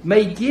glory,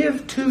 may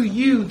give to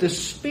you the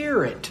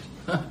Spirit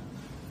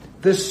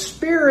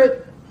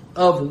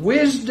of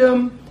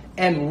wisdom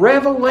and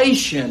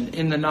revelation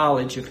in the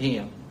knowledge of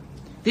Him.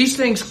 These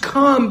things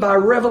come by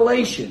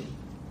revelation.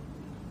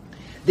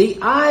 The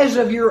eyes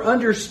of your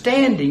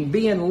understanding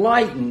be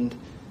enlightened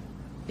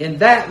in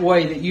that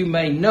way that you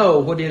may know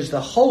what is the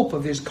hope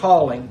of His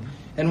calling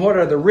and what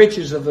are the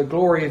riches of the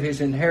glory of His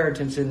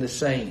inheritance in the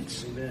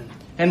saints. Amen.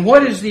 And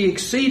what is the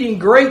exceeding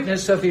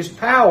greatness of His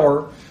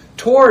power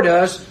toward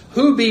us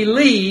who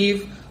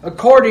believe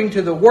according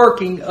to the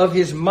working of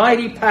His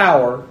mighty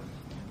power,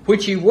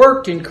 which He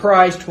worked in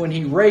Christ when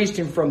He raised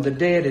Him from the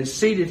dead and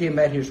seated Him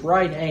at His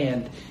right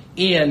hand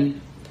in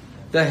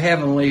the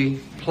heavenly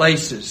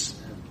places.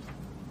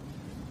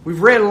 We've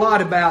read a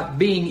lot about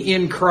being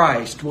in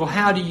Christ. Well,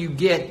 how do you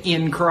get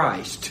in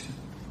Christ?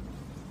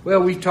 Well,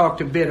 we've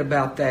talked a bit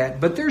about that,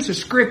 but there's a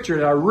scripture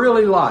that I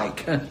really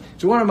like.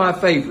 It's one of my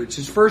favorites.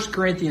 It's 1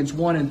 Corinthians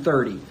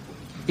 1:30.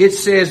 It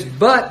says,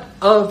 but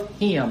of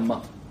Him,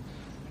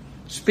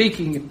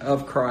 speaking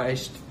of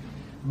Christ,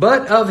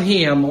 but of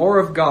Him, or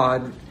of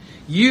God,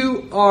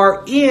 you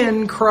are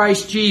in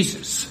Christ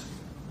Jesus.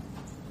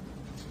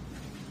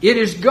 It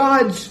is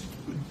God's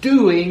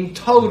doing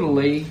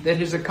totally that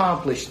has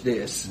accomplished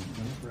this.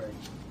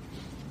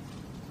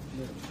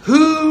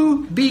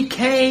 Who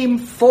became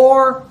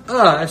for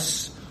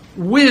us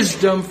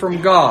wisdom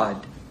from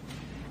God,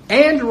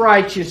 and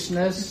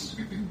righteousness,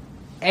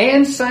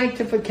 and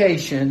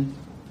sanctification,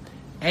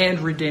 and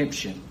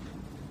redemption.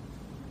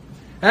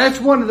 Now, that's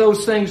one of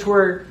those things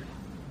where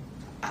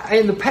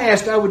in the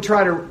past I would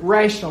try to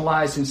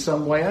rationalize in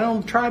some way. I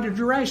don't try to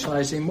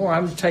rationalize anymore.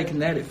 I'm taking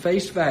that at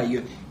face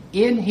value.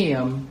 In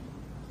Him,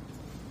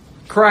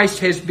 Christ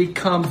has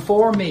become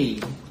for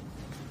me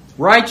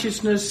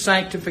righteousness,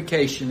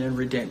 sanctification, and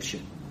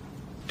redemption.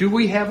 Do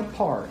we have a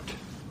part?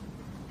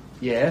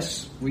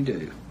 Yes, we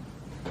do.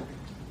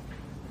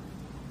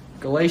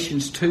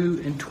 Galatians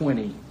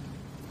 2:20.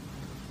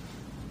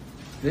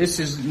 This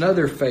is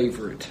another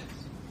favorite.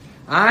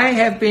 I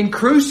have been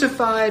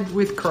crucified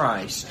with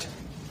Christ.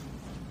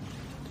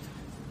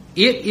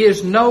 It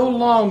is no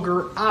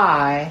longer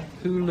I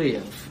who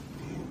live,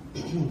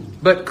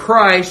 but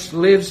Christ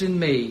lives in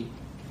me.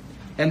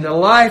 And the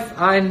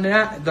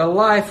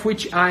life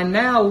which I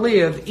now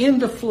live in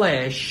the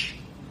flesh,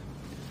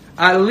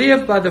 I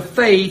live by the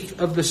faith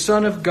of the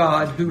Son of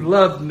God who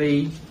loved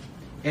me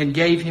and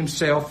gave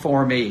himself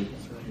for me.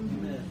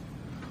 Amen.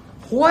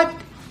 What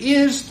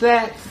is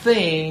that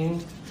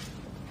thing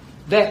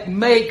that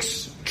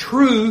makes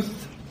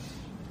truth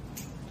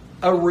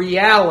a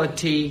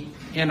reality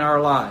in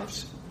our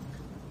lives?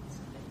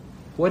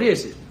 What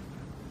is it?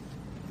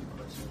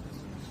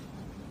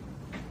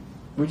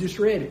 We just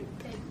read it.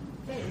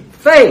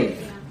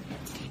 Faith.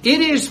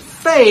 It is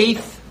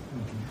faith.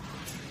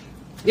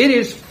 It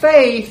is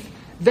faith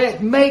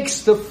that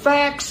makes the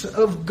facts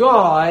of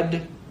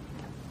God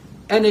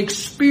an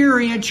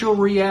experiential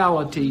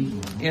reality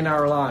in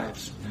our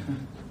lives.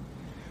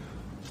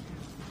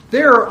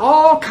 There are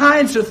all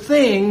kinds of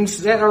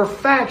things that are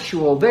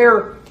factual.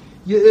 The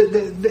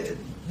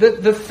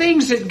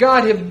things that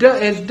God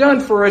has done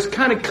for us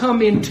kind of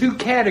come in two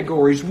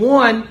categories.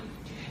 One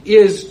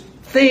is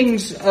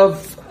things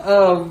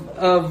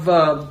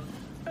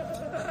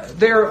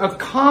they're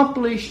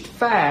accomplished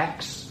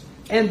facts,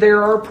 and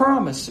there are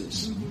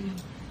promises.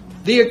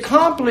 The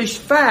accomplished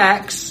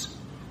facts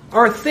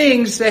are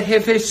things that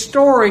have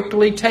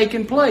historically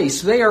taken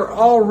place. They are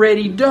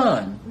already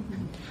done.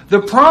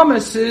 The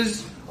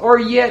promises are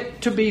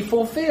yet to be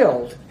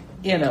fulfilled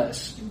in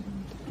us.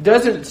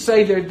 Doesn't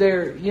say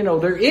they're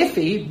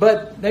iffy,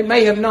 but they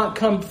may have not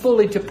come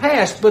fully to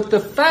pass. But the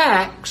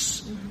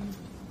facts,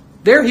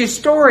 they're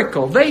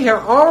historical. They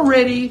have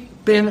already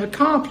been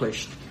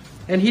accomplished.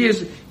 And He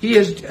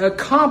has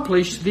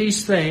accomplished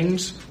these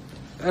things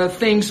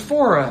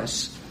for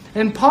us.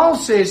 And Paul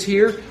says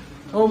here,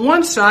 on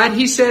one side,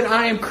 he said,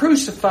 I am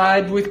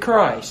crucified with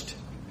Christ.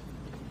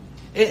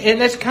 And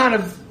that's kind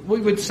of, we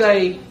would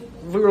say,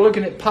 if we were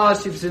looking at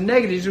positives and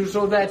negatives,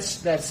 so that's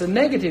the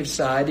negative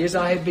side, is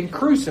I have been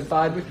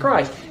crucified with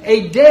Christ.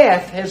 A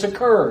death has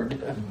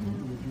occurred.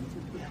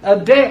 A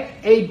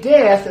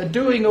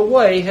doing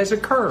away has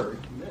occurred.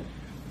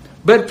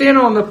 But then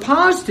on the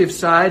positive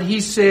side,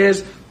 he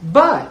says,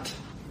 but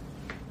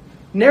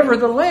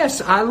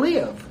nevertheless I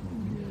live.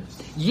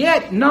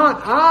 Yet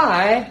not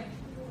I,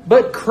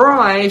 but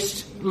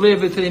Christ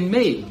liveth in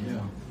me.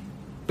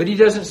 But he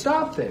doesn't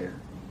stop there.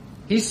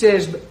 He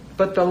says,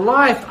 but the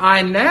life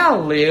I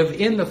now live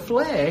in the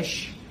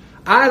flesh,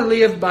 I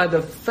live by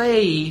the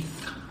faith.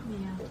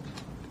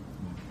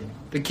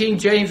 The King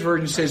James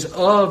Version says,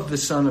 of the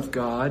Son of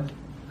God.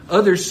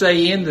 Others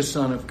say, in the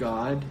Son of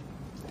God.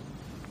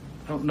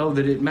 I don't know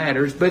that it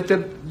matters. But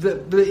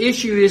the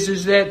issue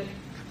is that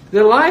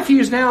the life he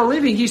is now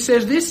living, he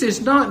says, this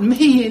is not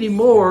me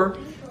anymore.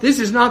 This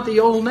is not the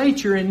old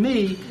nature in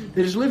me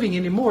that is living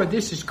anymore.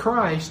 This is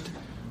Christ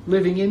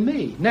living in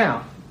me.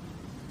 Now,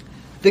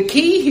 the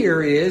key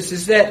here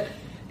is that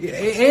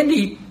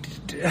Andy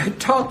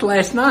talked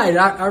last night.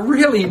 I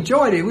really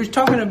enjoyed it. He was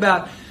talking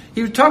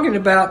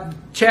about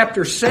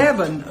chapter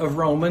 7 of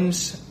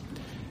Romans,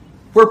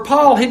 where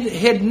Paul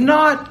had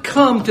not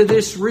come to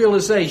this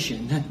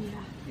realization.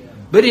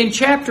 But in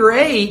chapter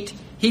 8,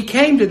 he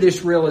came to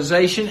this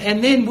realization,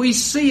 and then we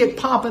see it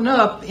popping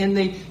up in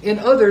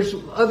other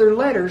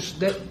letters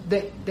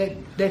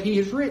that he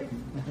has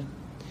written.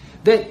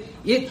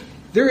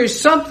 There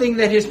is something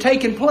that has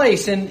taken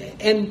place,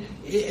 and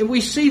we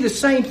see the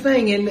same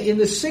thing in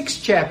the 6th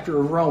chapter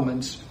of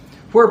Romans,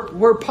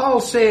 where Paul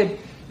said,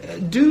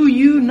 do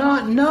you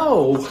not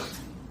know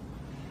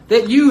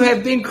that you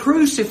have been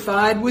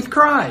crucified with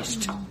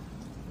Christ?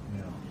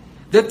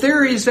 That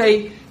there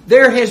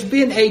has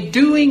been a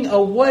doing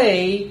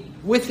away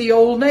with the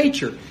old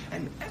nature.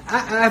 And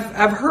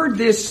I've heard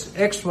this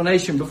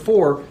explanation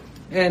before,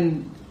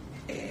 and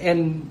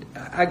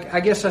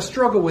I guess I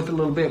struggle with it a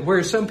little bit,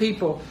 where some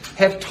people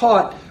have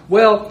taught,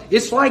 well,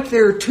 it's like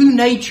there are two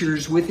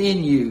natures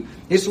within you.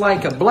 It's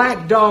like a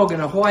black dog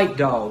and a white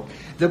dog.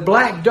 The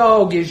black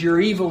dog is your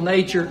evil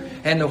nature,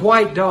 and the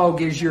white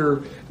dog is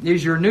your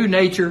new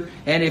nature.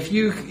 And if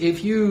you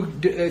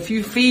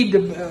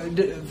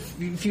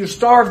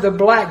starve the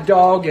black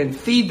dog and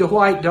feed the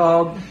white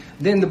dog,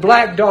 then the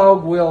black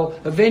dog will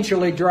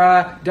eventually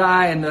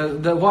die, and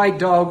the white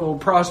dog will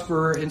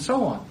prosper, and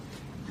so on.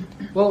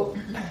 Well,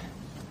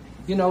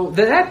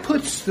 that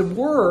puts the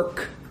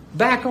work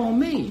back on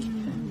me.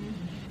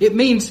 It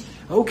means,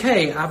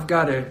 okay, I've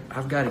got to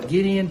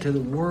get into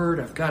the Word.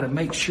 I've got to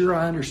make sure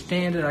I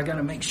understand it. I've got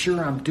to make sure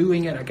I'm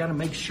doing it. I've got to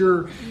make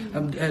sure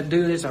I'm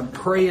doing this. I'm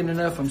praying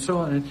enough. I'm so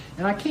on,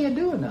 and I can't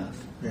do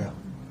enough. Yeah.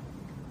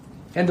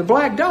 And the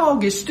black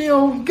dog is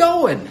still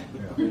going.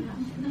 Yeah.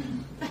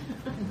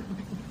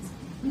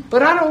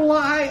 But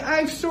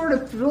I've sort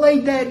of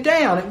laid that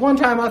down. At one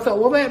time I thought,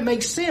 well, that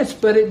makes sense,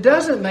 but it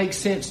doesn't make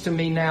sense to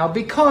me now,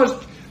 because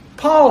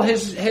Paul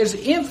has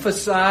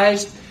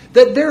emphasized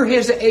that there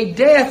is a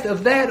death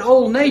of that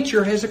old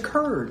nature has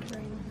occurred.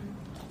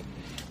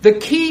 The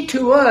key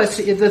to us,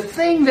 the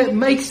thing that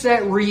makes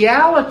that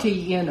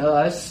reality in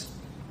us,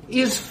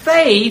 is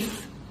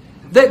faith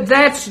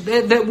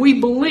that we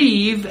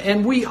believe,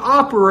 and we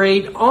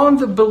operate on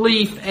the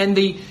belief and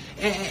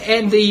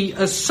the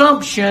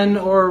assumption,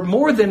 or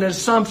more than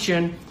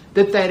assumption,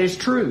 that that is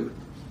true.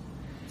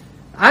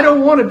 I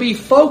don't want to be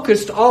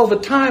focused all the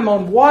time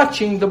on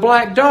watching the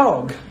black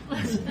dog.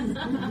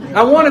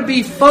 I want to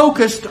be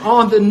focused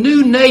on the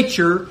new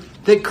nature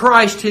that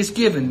Christ has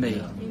given me.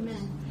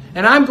 Amen.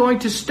 And I'm going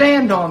to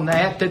stand on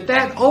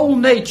that old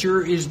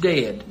nature is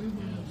dead.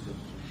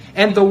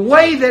 And the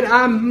way that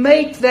I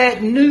make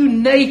that new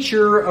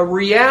nature a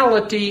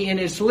reality in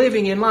its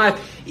living in life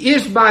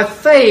is by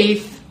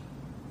faith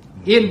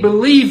in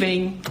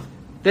believing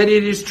that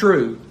it is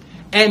true.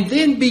 And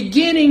then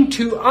beginning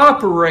to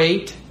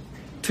operate,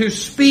 to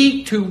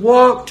speak, to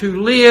walk,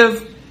 to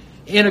live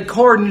in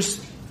accordance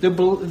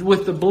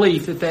with the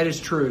belief that that is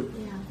true.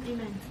 Yeah.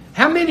 Amen.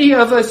 How many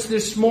of us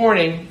this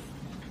morning,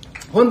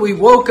 when we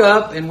woke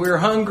up and we're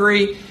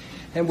hungry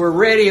and we're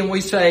ready and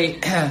we say,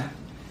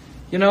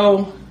 you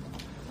know,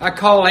 I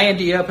call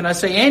Andy up and I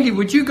say, Andy,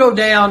 would you go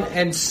down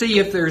and see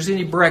if there's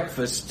any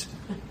breakfast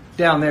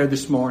down there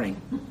this morning?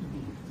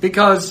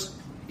 Because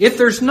if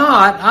there's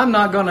not, I'm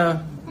not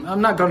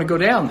gonna go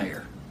down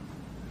there.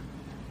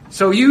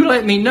 So you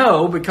let me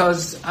know,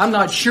 because I'm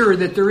not sure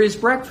that there is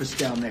breakfast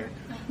down there.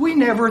 We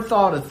never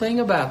thought a thing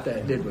about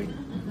that, did we?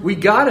 We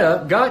got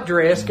up, got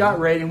dressed, got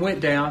ready, and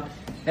went down,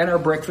 and our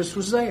breakfast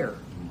was there.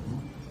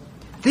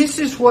 This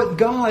is what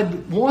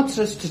God wants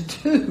us to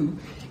do,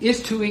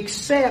 is to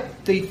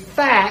accept the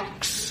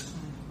facts,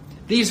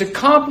 these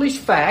accomplished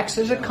facts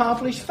as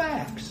accomplished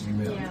facts.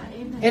 Yeah.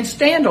 Amen. And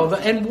stand on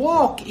them and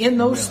walk in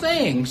those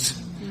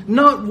things,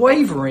 not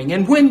wavering.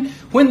 And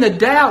when the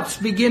doubts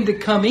begin to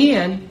come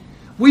in,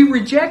 we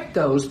reject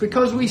those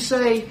because we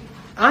say,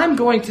 I'm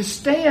going to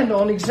stand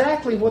on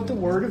exactly what the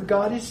Word of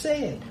God has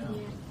said.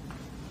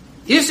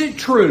 Yeah. Is it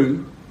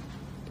true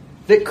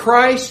that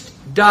Christ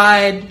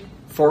died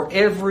for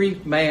every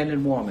man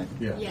and woman?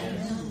 Yes.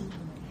 Yes.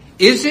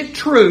 Is it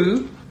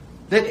true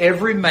that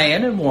every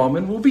man and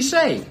woman will be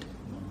saved?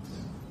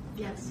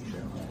 Yes.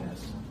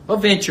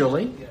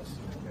 Eventually.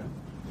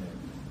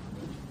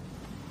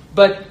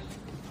 But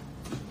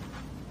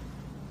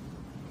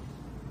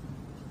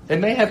they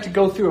may have to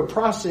go through a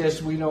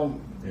process we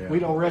don't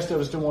rest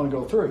of us don't want to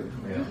go through.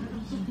 Yeah.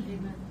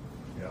 Amen.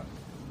 Yeah.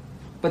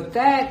 But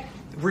that,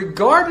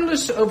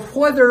 regardless of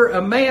whether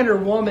a man or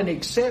woman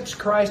accepts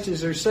Christ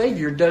as their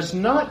Savior, does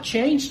not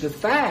change the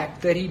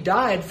fact that He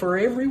died for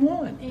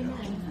everyone.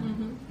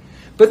 Amen.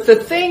 But the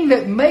thing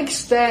that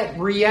makes that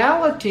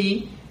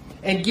reality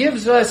and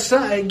gives us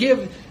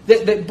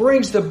that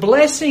brings the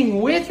blessing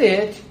with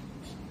it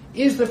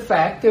is the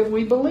fact that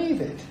we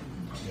believe it.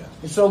 Yeah.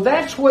 And so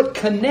that's what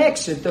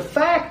connects it. The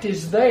fact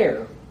is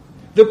there.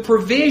 The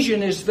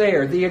provision is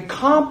there. The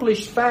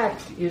accomplished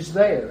fact is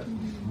there.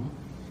 Mm-hmm.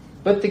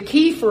 But the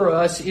key for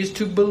us is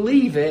to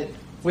believe it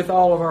with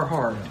all of our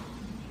heart.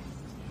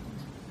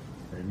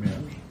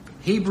 Amen.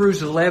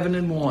 Hebrews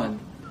 11:1.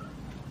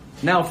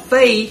 Now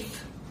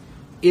faith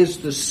is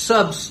the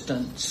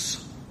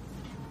substance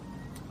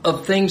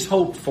of things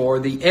hoped for,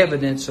 the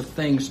evidence of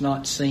things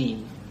not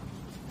seen.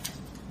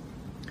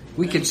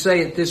 We could say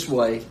it this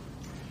way.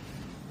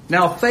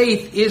 Now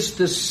faith is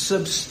the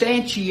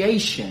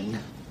substantiation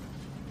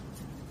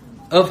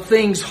of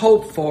things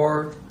hoped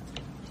for,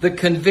 the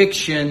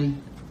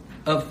conviction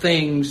of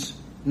things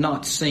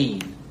not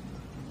seen.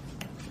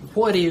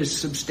 What is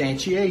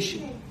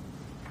substantiation?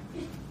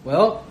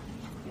 Well,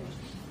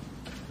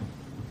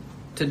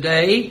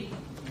 today,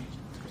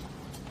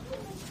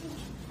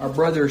 our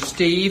brother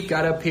Steve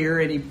got up here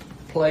and he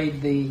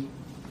played the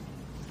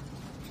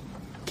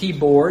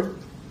keyboard.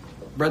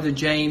 Brother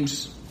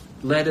James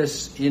led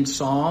us in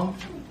song.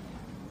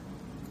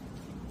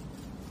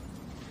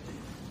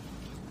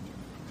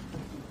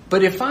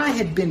 But if I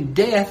had been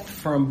deaf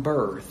from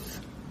birth,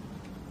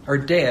 I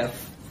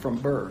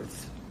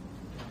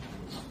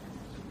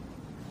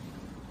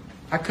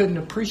couldn't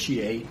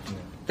appreciate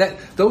that.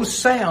 Those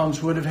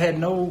sounds would have had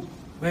no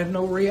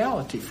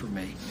reality for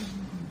me.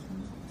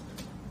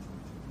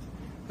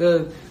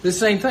 The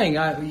same thing,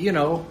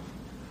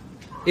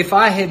 if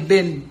I had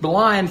been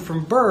blind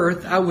from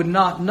birth, I would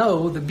not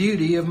know the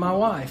beauty of my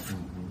wife.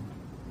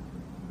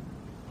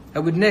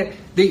 It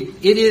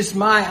is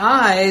my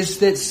eyes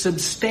that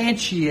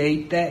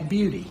substantiate that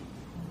beauty.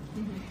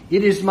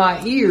 It is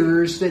my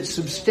ears that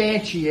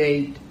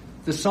substantiate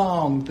the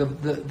song,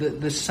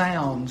 the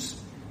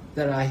sounds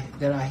that I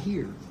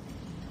hear.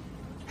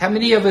 How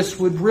many of us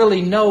would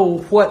really know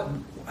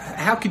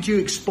how could you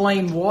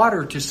explain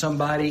water to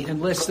somebody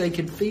unless they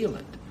could feel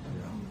it?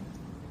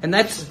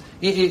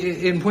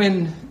 And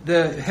when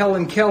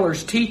Helen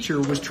Keller's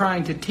teacher was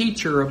trying to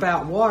teach her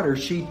about water,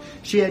 she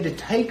had to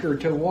take her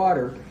to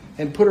water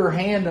and put her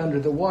hand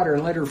under the water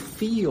and let her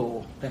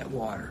feel that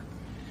water.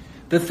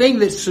 The thing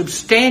that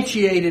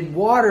substantiated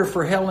water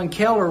for Helen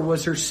Keller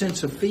was her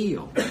sense of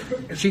feel.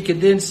 She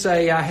could then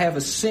say, I have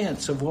a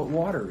sense of what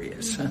water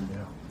is. Yeah.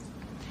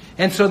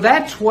 And so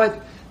that's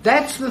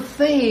the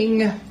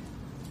thing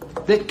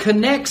that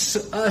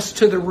connects us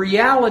to the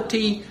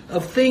reality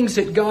of things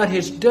that God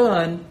has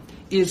done,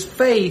 is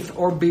faith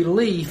or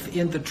belief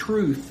in the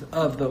truth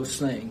of those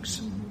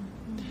things.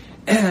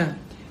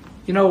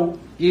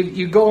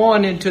 you go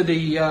on into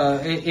the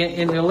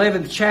in the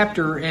 11th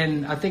chapter,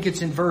 and I think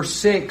it's in verse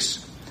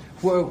 6,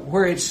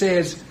 where it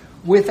says,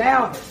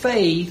 "Without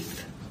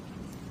faith,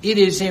 it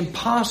is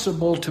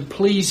impossible to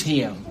please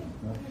Him.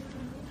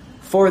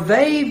 For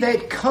they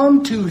that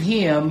come to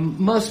Him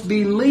must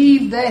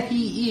believe that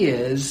He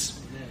is,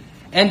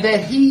 and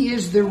that He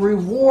is the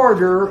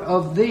rewarder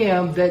of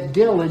them that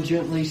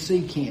diligently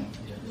seek Him."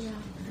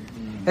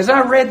 As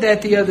I read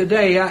that the other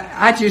day,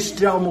 I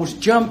just almost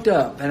jumped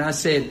up and I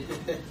said,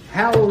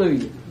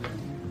 "Hallelujah.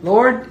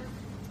 Lord,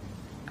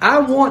 I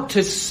want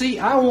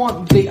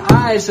the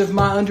eyes of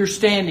my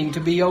understanding to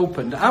be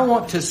opened. I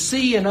want to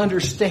see and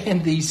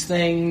understand these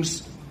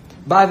things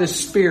by the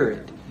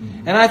Spirit."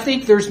 And I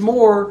think there's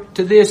more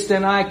to this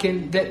than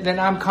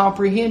I'm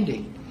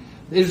comprehending.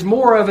 There's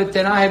more of it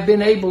than I have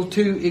been able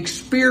to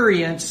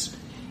experience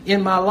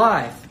in my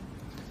life.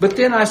 But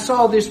then I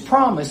saw this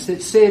promise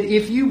that said,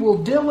 if you will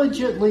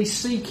diligently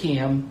seek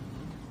Him,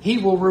 He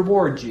will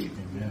reward you.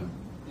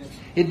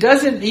 He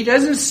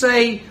doesn't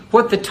say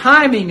what the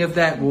timing of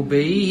that will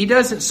be. He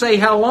doesn't say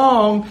how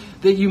long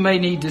that you may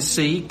need to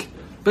seek.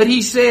 But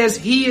He says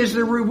He is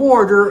the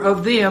rewarder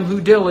of them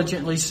who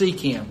diligently seek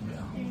Him.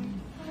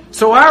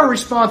 So our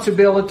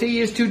responsibility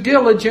is to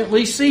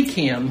diligently seek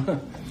Him.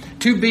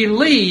 To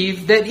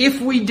believe that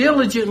if we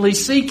diligently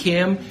seek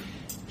Him,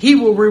 He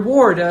will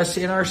reward us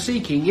in our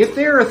seeking. If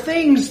there are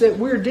things that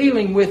we're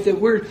dealing with, that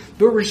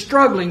we're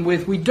struggling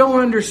with, we don't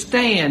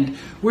understand,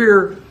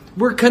 we're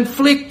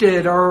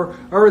conflicted, or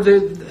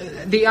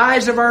the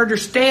eyes of our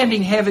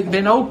understanding haven't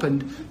been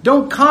opened,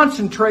 don't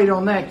concentrate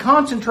on that.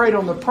 Concentrate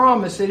on the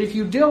promise that if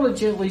you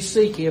diligently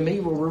seek Him, He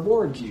will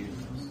reward you.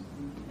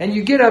 And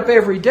you get up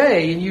every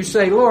day and you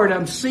say, "Lord,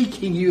 I'm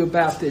seeking You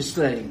about this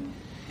thing.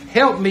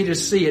 Help me to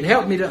see it.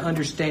 Help me to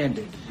understand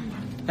it."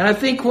 And I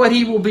think what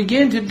He will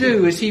begin to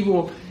do is He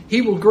will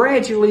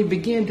gradually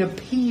begin to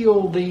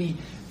peel the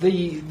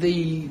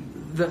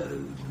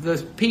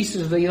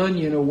pieces of the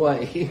onion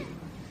away.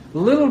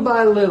 Little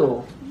by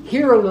little,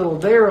 here a little,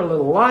 there a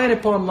little, line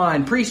upon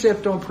line,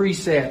 precept on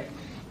precept.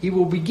 He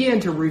will begin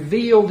to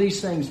reveal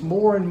these things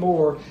more and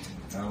more,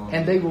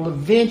 and they will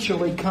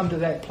eventually come to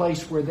that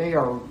place where they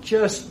are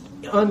just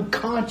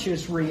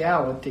unconscious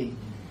reality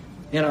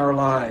in our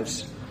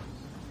lives.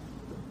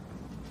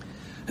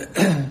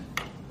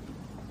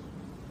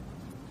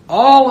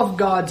 All of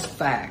God's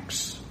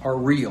facts are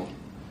real.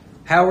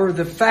 However,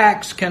 the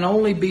facts can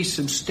only be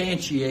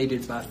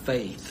substantiated by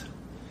faith.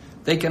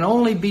 They can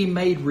only be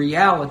made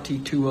reality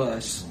to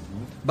us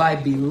by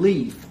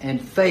belief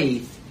and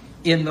faith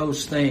in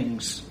those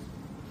things.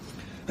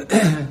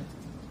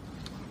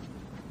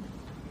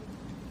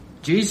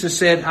 Jesus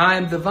said, "I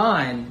am the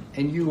vine,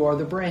 and you are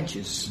the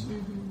branches.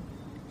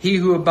 He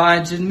who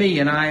abides in me,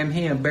 and I in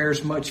him,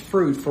 bears much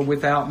fruit, for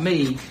without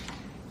me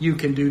you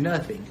can do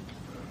nothing."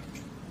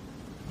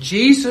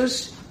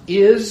 Jesus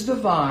is the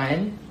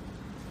vine,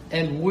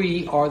 and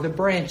we are the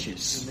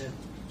branches. Amen.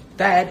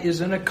 That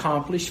is an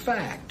accomplished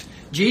fact.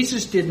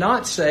 Jesus did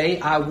not say,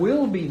 "I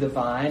will be the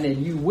vine,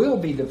 and you will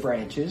be the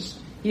branches."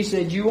 He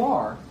said, "You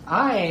are.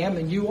 I am,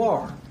 and you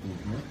are."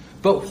 Mm-hmm.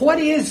 But what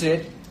is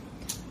it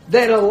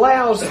that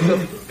allows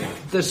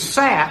the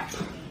sap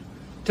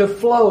to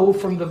flow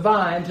from the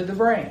vine to the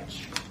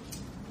branch?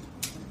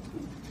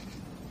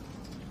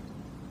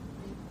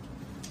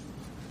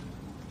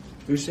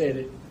 Who said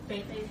it?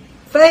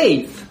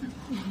 Faith.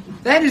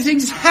 That is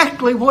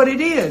exactly what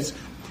it is.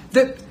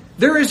 That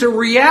there is a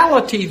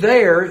reality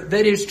there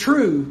that is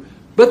true,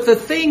 but the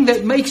thing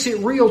that makes it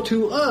real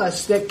to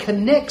us, that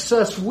connects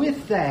us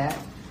with that,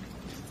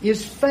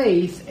 is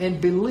faith and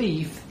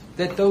belief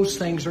that those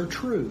things are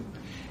true.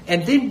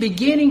 And then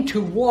beginning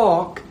to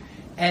walk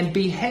and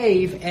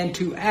behave and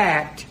to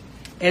act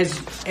as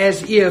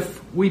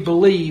if we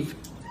believe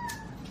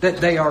that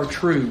they are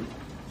true.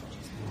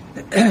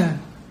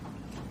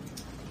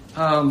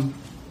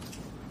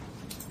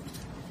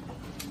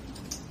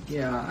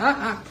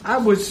 I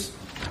was...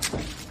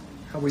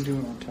 How are we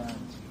doing on time?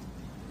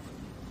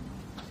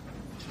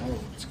 Oh,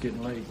 it's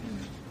getting late.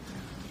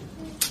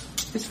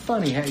 It's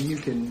funny how you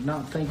can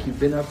not think you've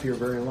been up here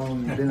very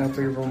long. You've been up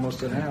here for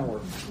almost an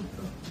hour.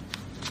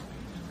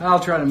 I'll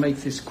try to make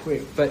this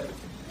quick, but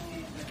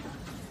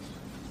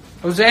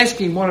I was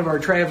asking one of our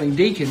traveling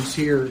deacons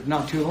here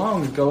not too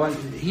long ago.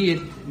 He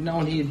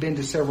had been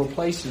to several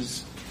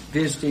places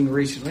visiting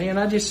recently, and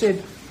I just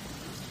said,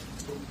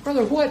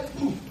 "Brother, what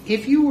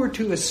if you were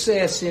to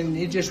assess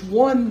in just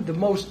the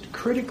most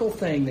critical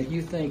thing that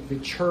you think the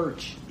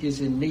church is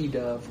in need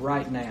of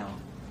right now,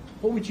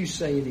 what would you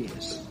say it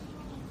is?"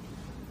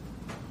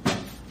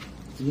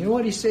 And you know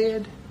what he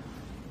said?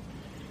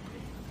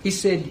 He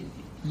said,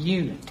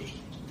 "Unity.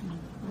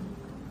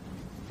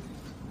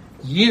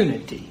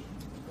 Unity.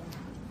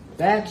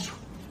 That's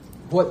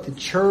what the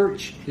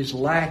church is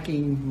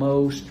lacking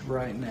most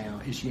right now,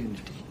 is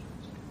unity."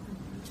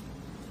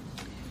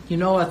 You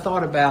know, I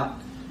thought about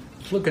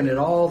looking at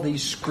all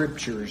these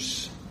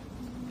scriptures.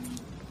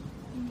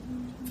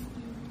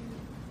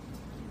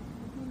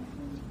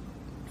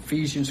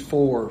 Ephesians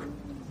 4.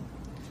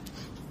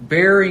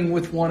 bearing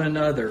with one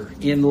another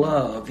in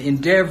love,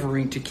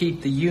 endeavoring to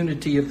keep the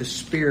unity of the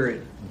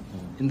Spirit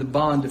in the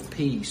bond of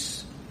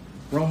peace.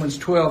 Romans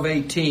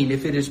 12:18,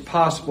 if it is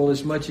possible,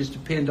 as much as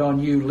depend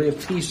on you,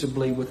 live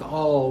peaceably with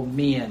all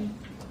men.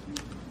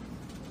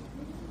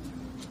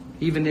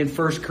 Even in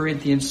 1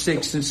 Corinthians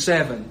 6 and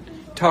 7,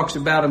 talks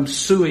about them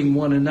suing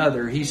one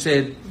another. He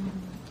said,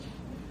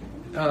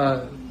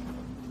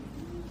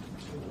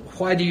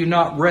 why do you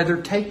not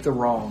rather take the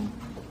wrong?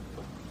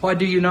 Why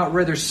do you not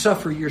rather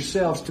suffer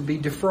yourselves to be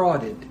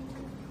defrauded?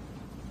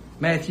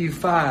 Matthew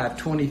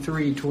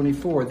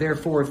 5:23-24.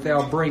 Therefore, if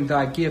thou bring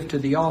thy gift to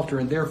the altar,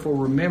 and therefore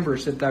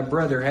rememberest that thy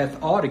brother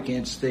hath aught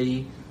against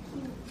thee,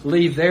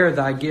 leave there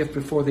thy gift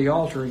before the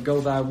altar, and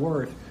go thy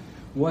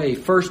way.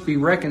 First be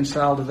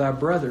reconciled to thy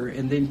brother,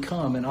 and then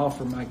come and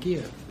offer thy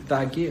gift.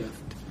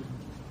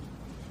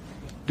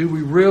 Do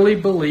we really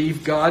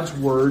believe God's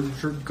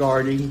words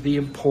regarding the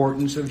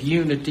importance of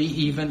unity,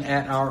 even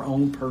at our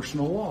own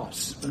personal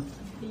loss?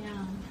 Yeah.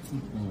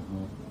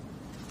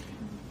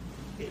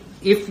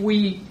 If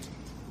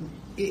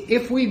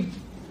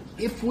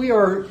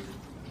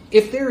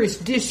there is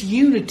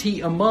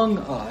disunity among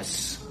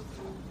us,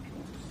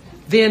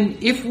 then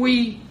if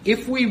we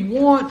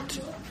want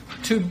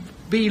to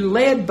be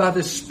led by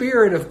the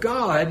Spirit of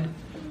God,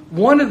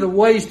 one of the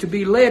ways to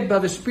be led by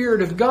the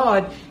Spirit of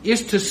God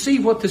is to see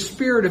what the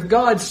Spirit of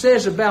God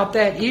says about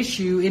that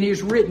issue in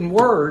His written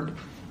Word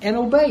and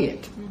obey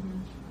it. Mm-hmm.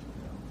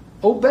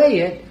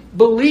 Obey it,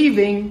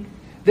 believing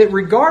that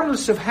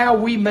regardless of how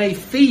we may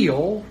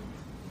feel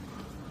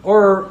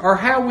or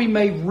how we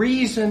may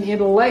reason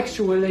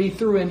intellectually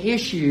through an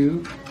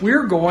issue,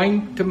 we're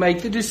going to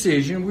make the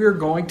decision, we're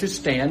going to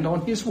stand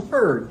on His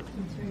Word. That's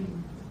right.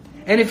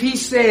 And if He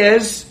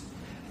says,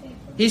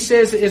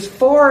 as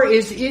far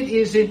as it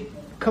is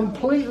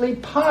completely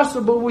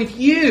possible with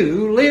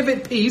you, live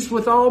at peace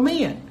with all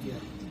men.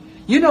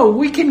 You know,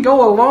 we can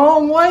go a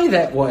long way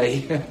that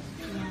way.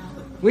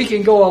 We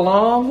can go a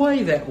long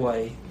way that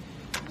way.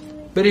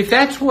 But if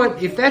that's what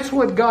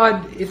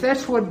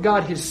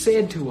God has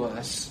said to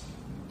us,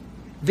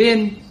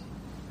 then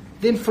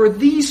for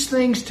these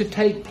things to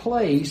take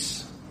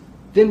place,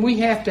 then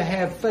we have to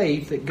have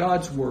faith that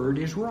God's Word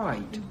is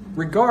right,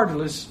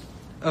 regardless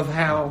of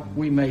how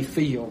we may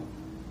feel.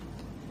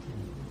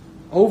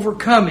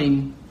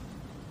 Overcoming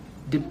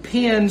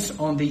depends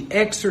on the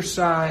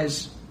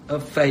exercise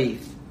of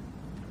faith.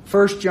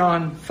 1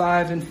 John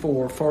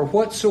 5:4, for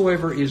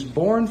whatsoever is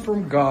born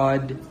from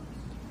God,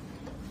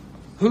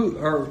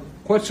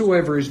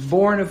 whatsoever is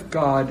born of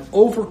God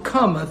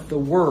overcometh the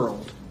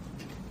world.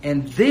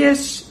 And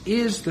this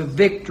is the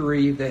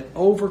victory that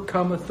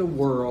overcometh the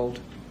world,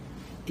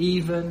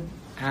 even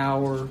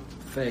our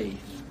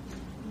faith.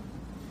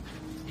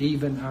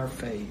 Even our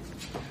faith.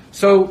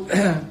 So,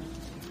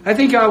 I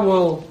think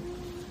I'll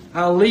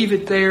leave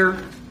it there.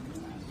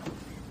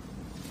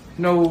 You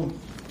know,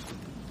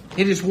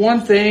 it is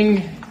one thing,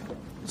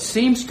 it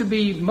seems to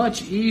be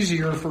much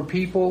easier for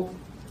people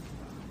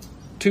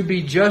to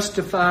be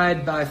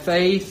justified by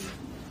faith.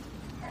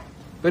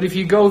 But if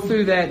you go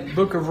through that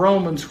book of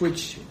Romans,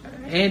 which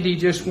Andy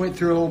just went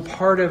through a little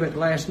part of it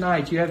last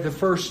night, you have the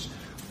first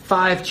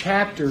 5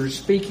 chapters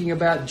speaking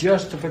about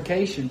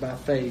justification by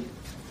faith.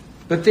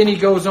 But then he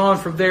goes on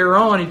from there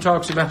on, he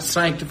talks about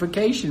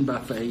sanctification by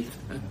faith.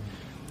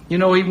 You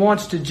know, he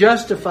wants to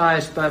justify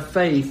us by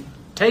faith,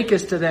 take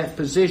us to that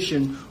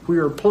position we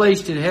are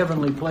placed in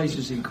heavenly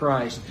places in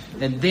Christ.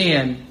 And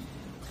then,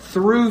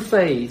 through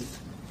faith,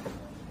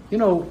 you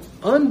know,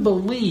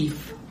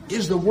 unbelief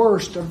is the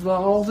worst of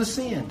all the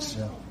sins.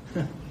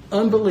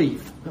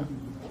 Unbelief.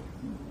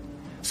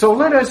 So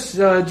let us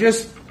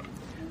just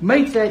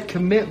make that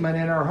commitment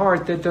in our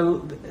heart that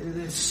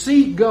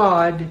seek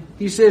God.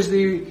 He says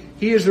He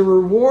is a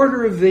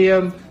rewarder of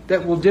them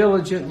that will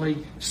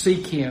diligently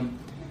seek Him.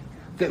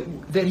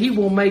 That He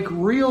will make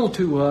real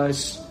to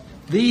us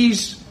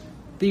these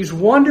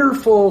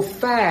wonderful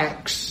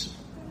facts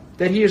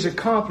that He has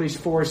accomplished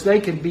for us. They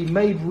can be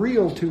made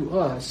real to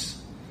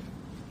us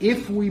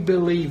if we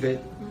believe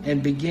it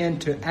and begin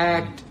to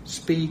act,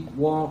 speak,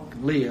 walk,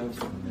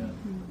 live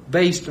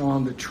based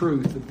on the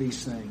truth of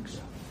these things.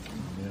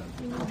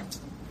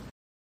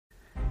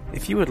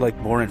 If you would like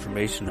more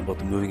information about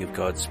the moving of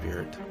God's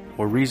Spirit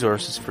or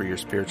resources for your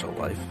spiritual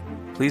life,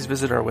 please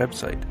visit our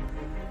website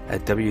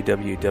at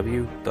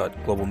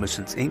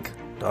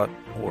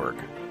www.globalmissionsinc.org.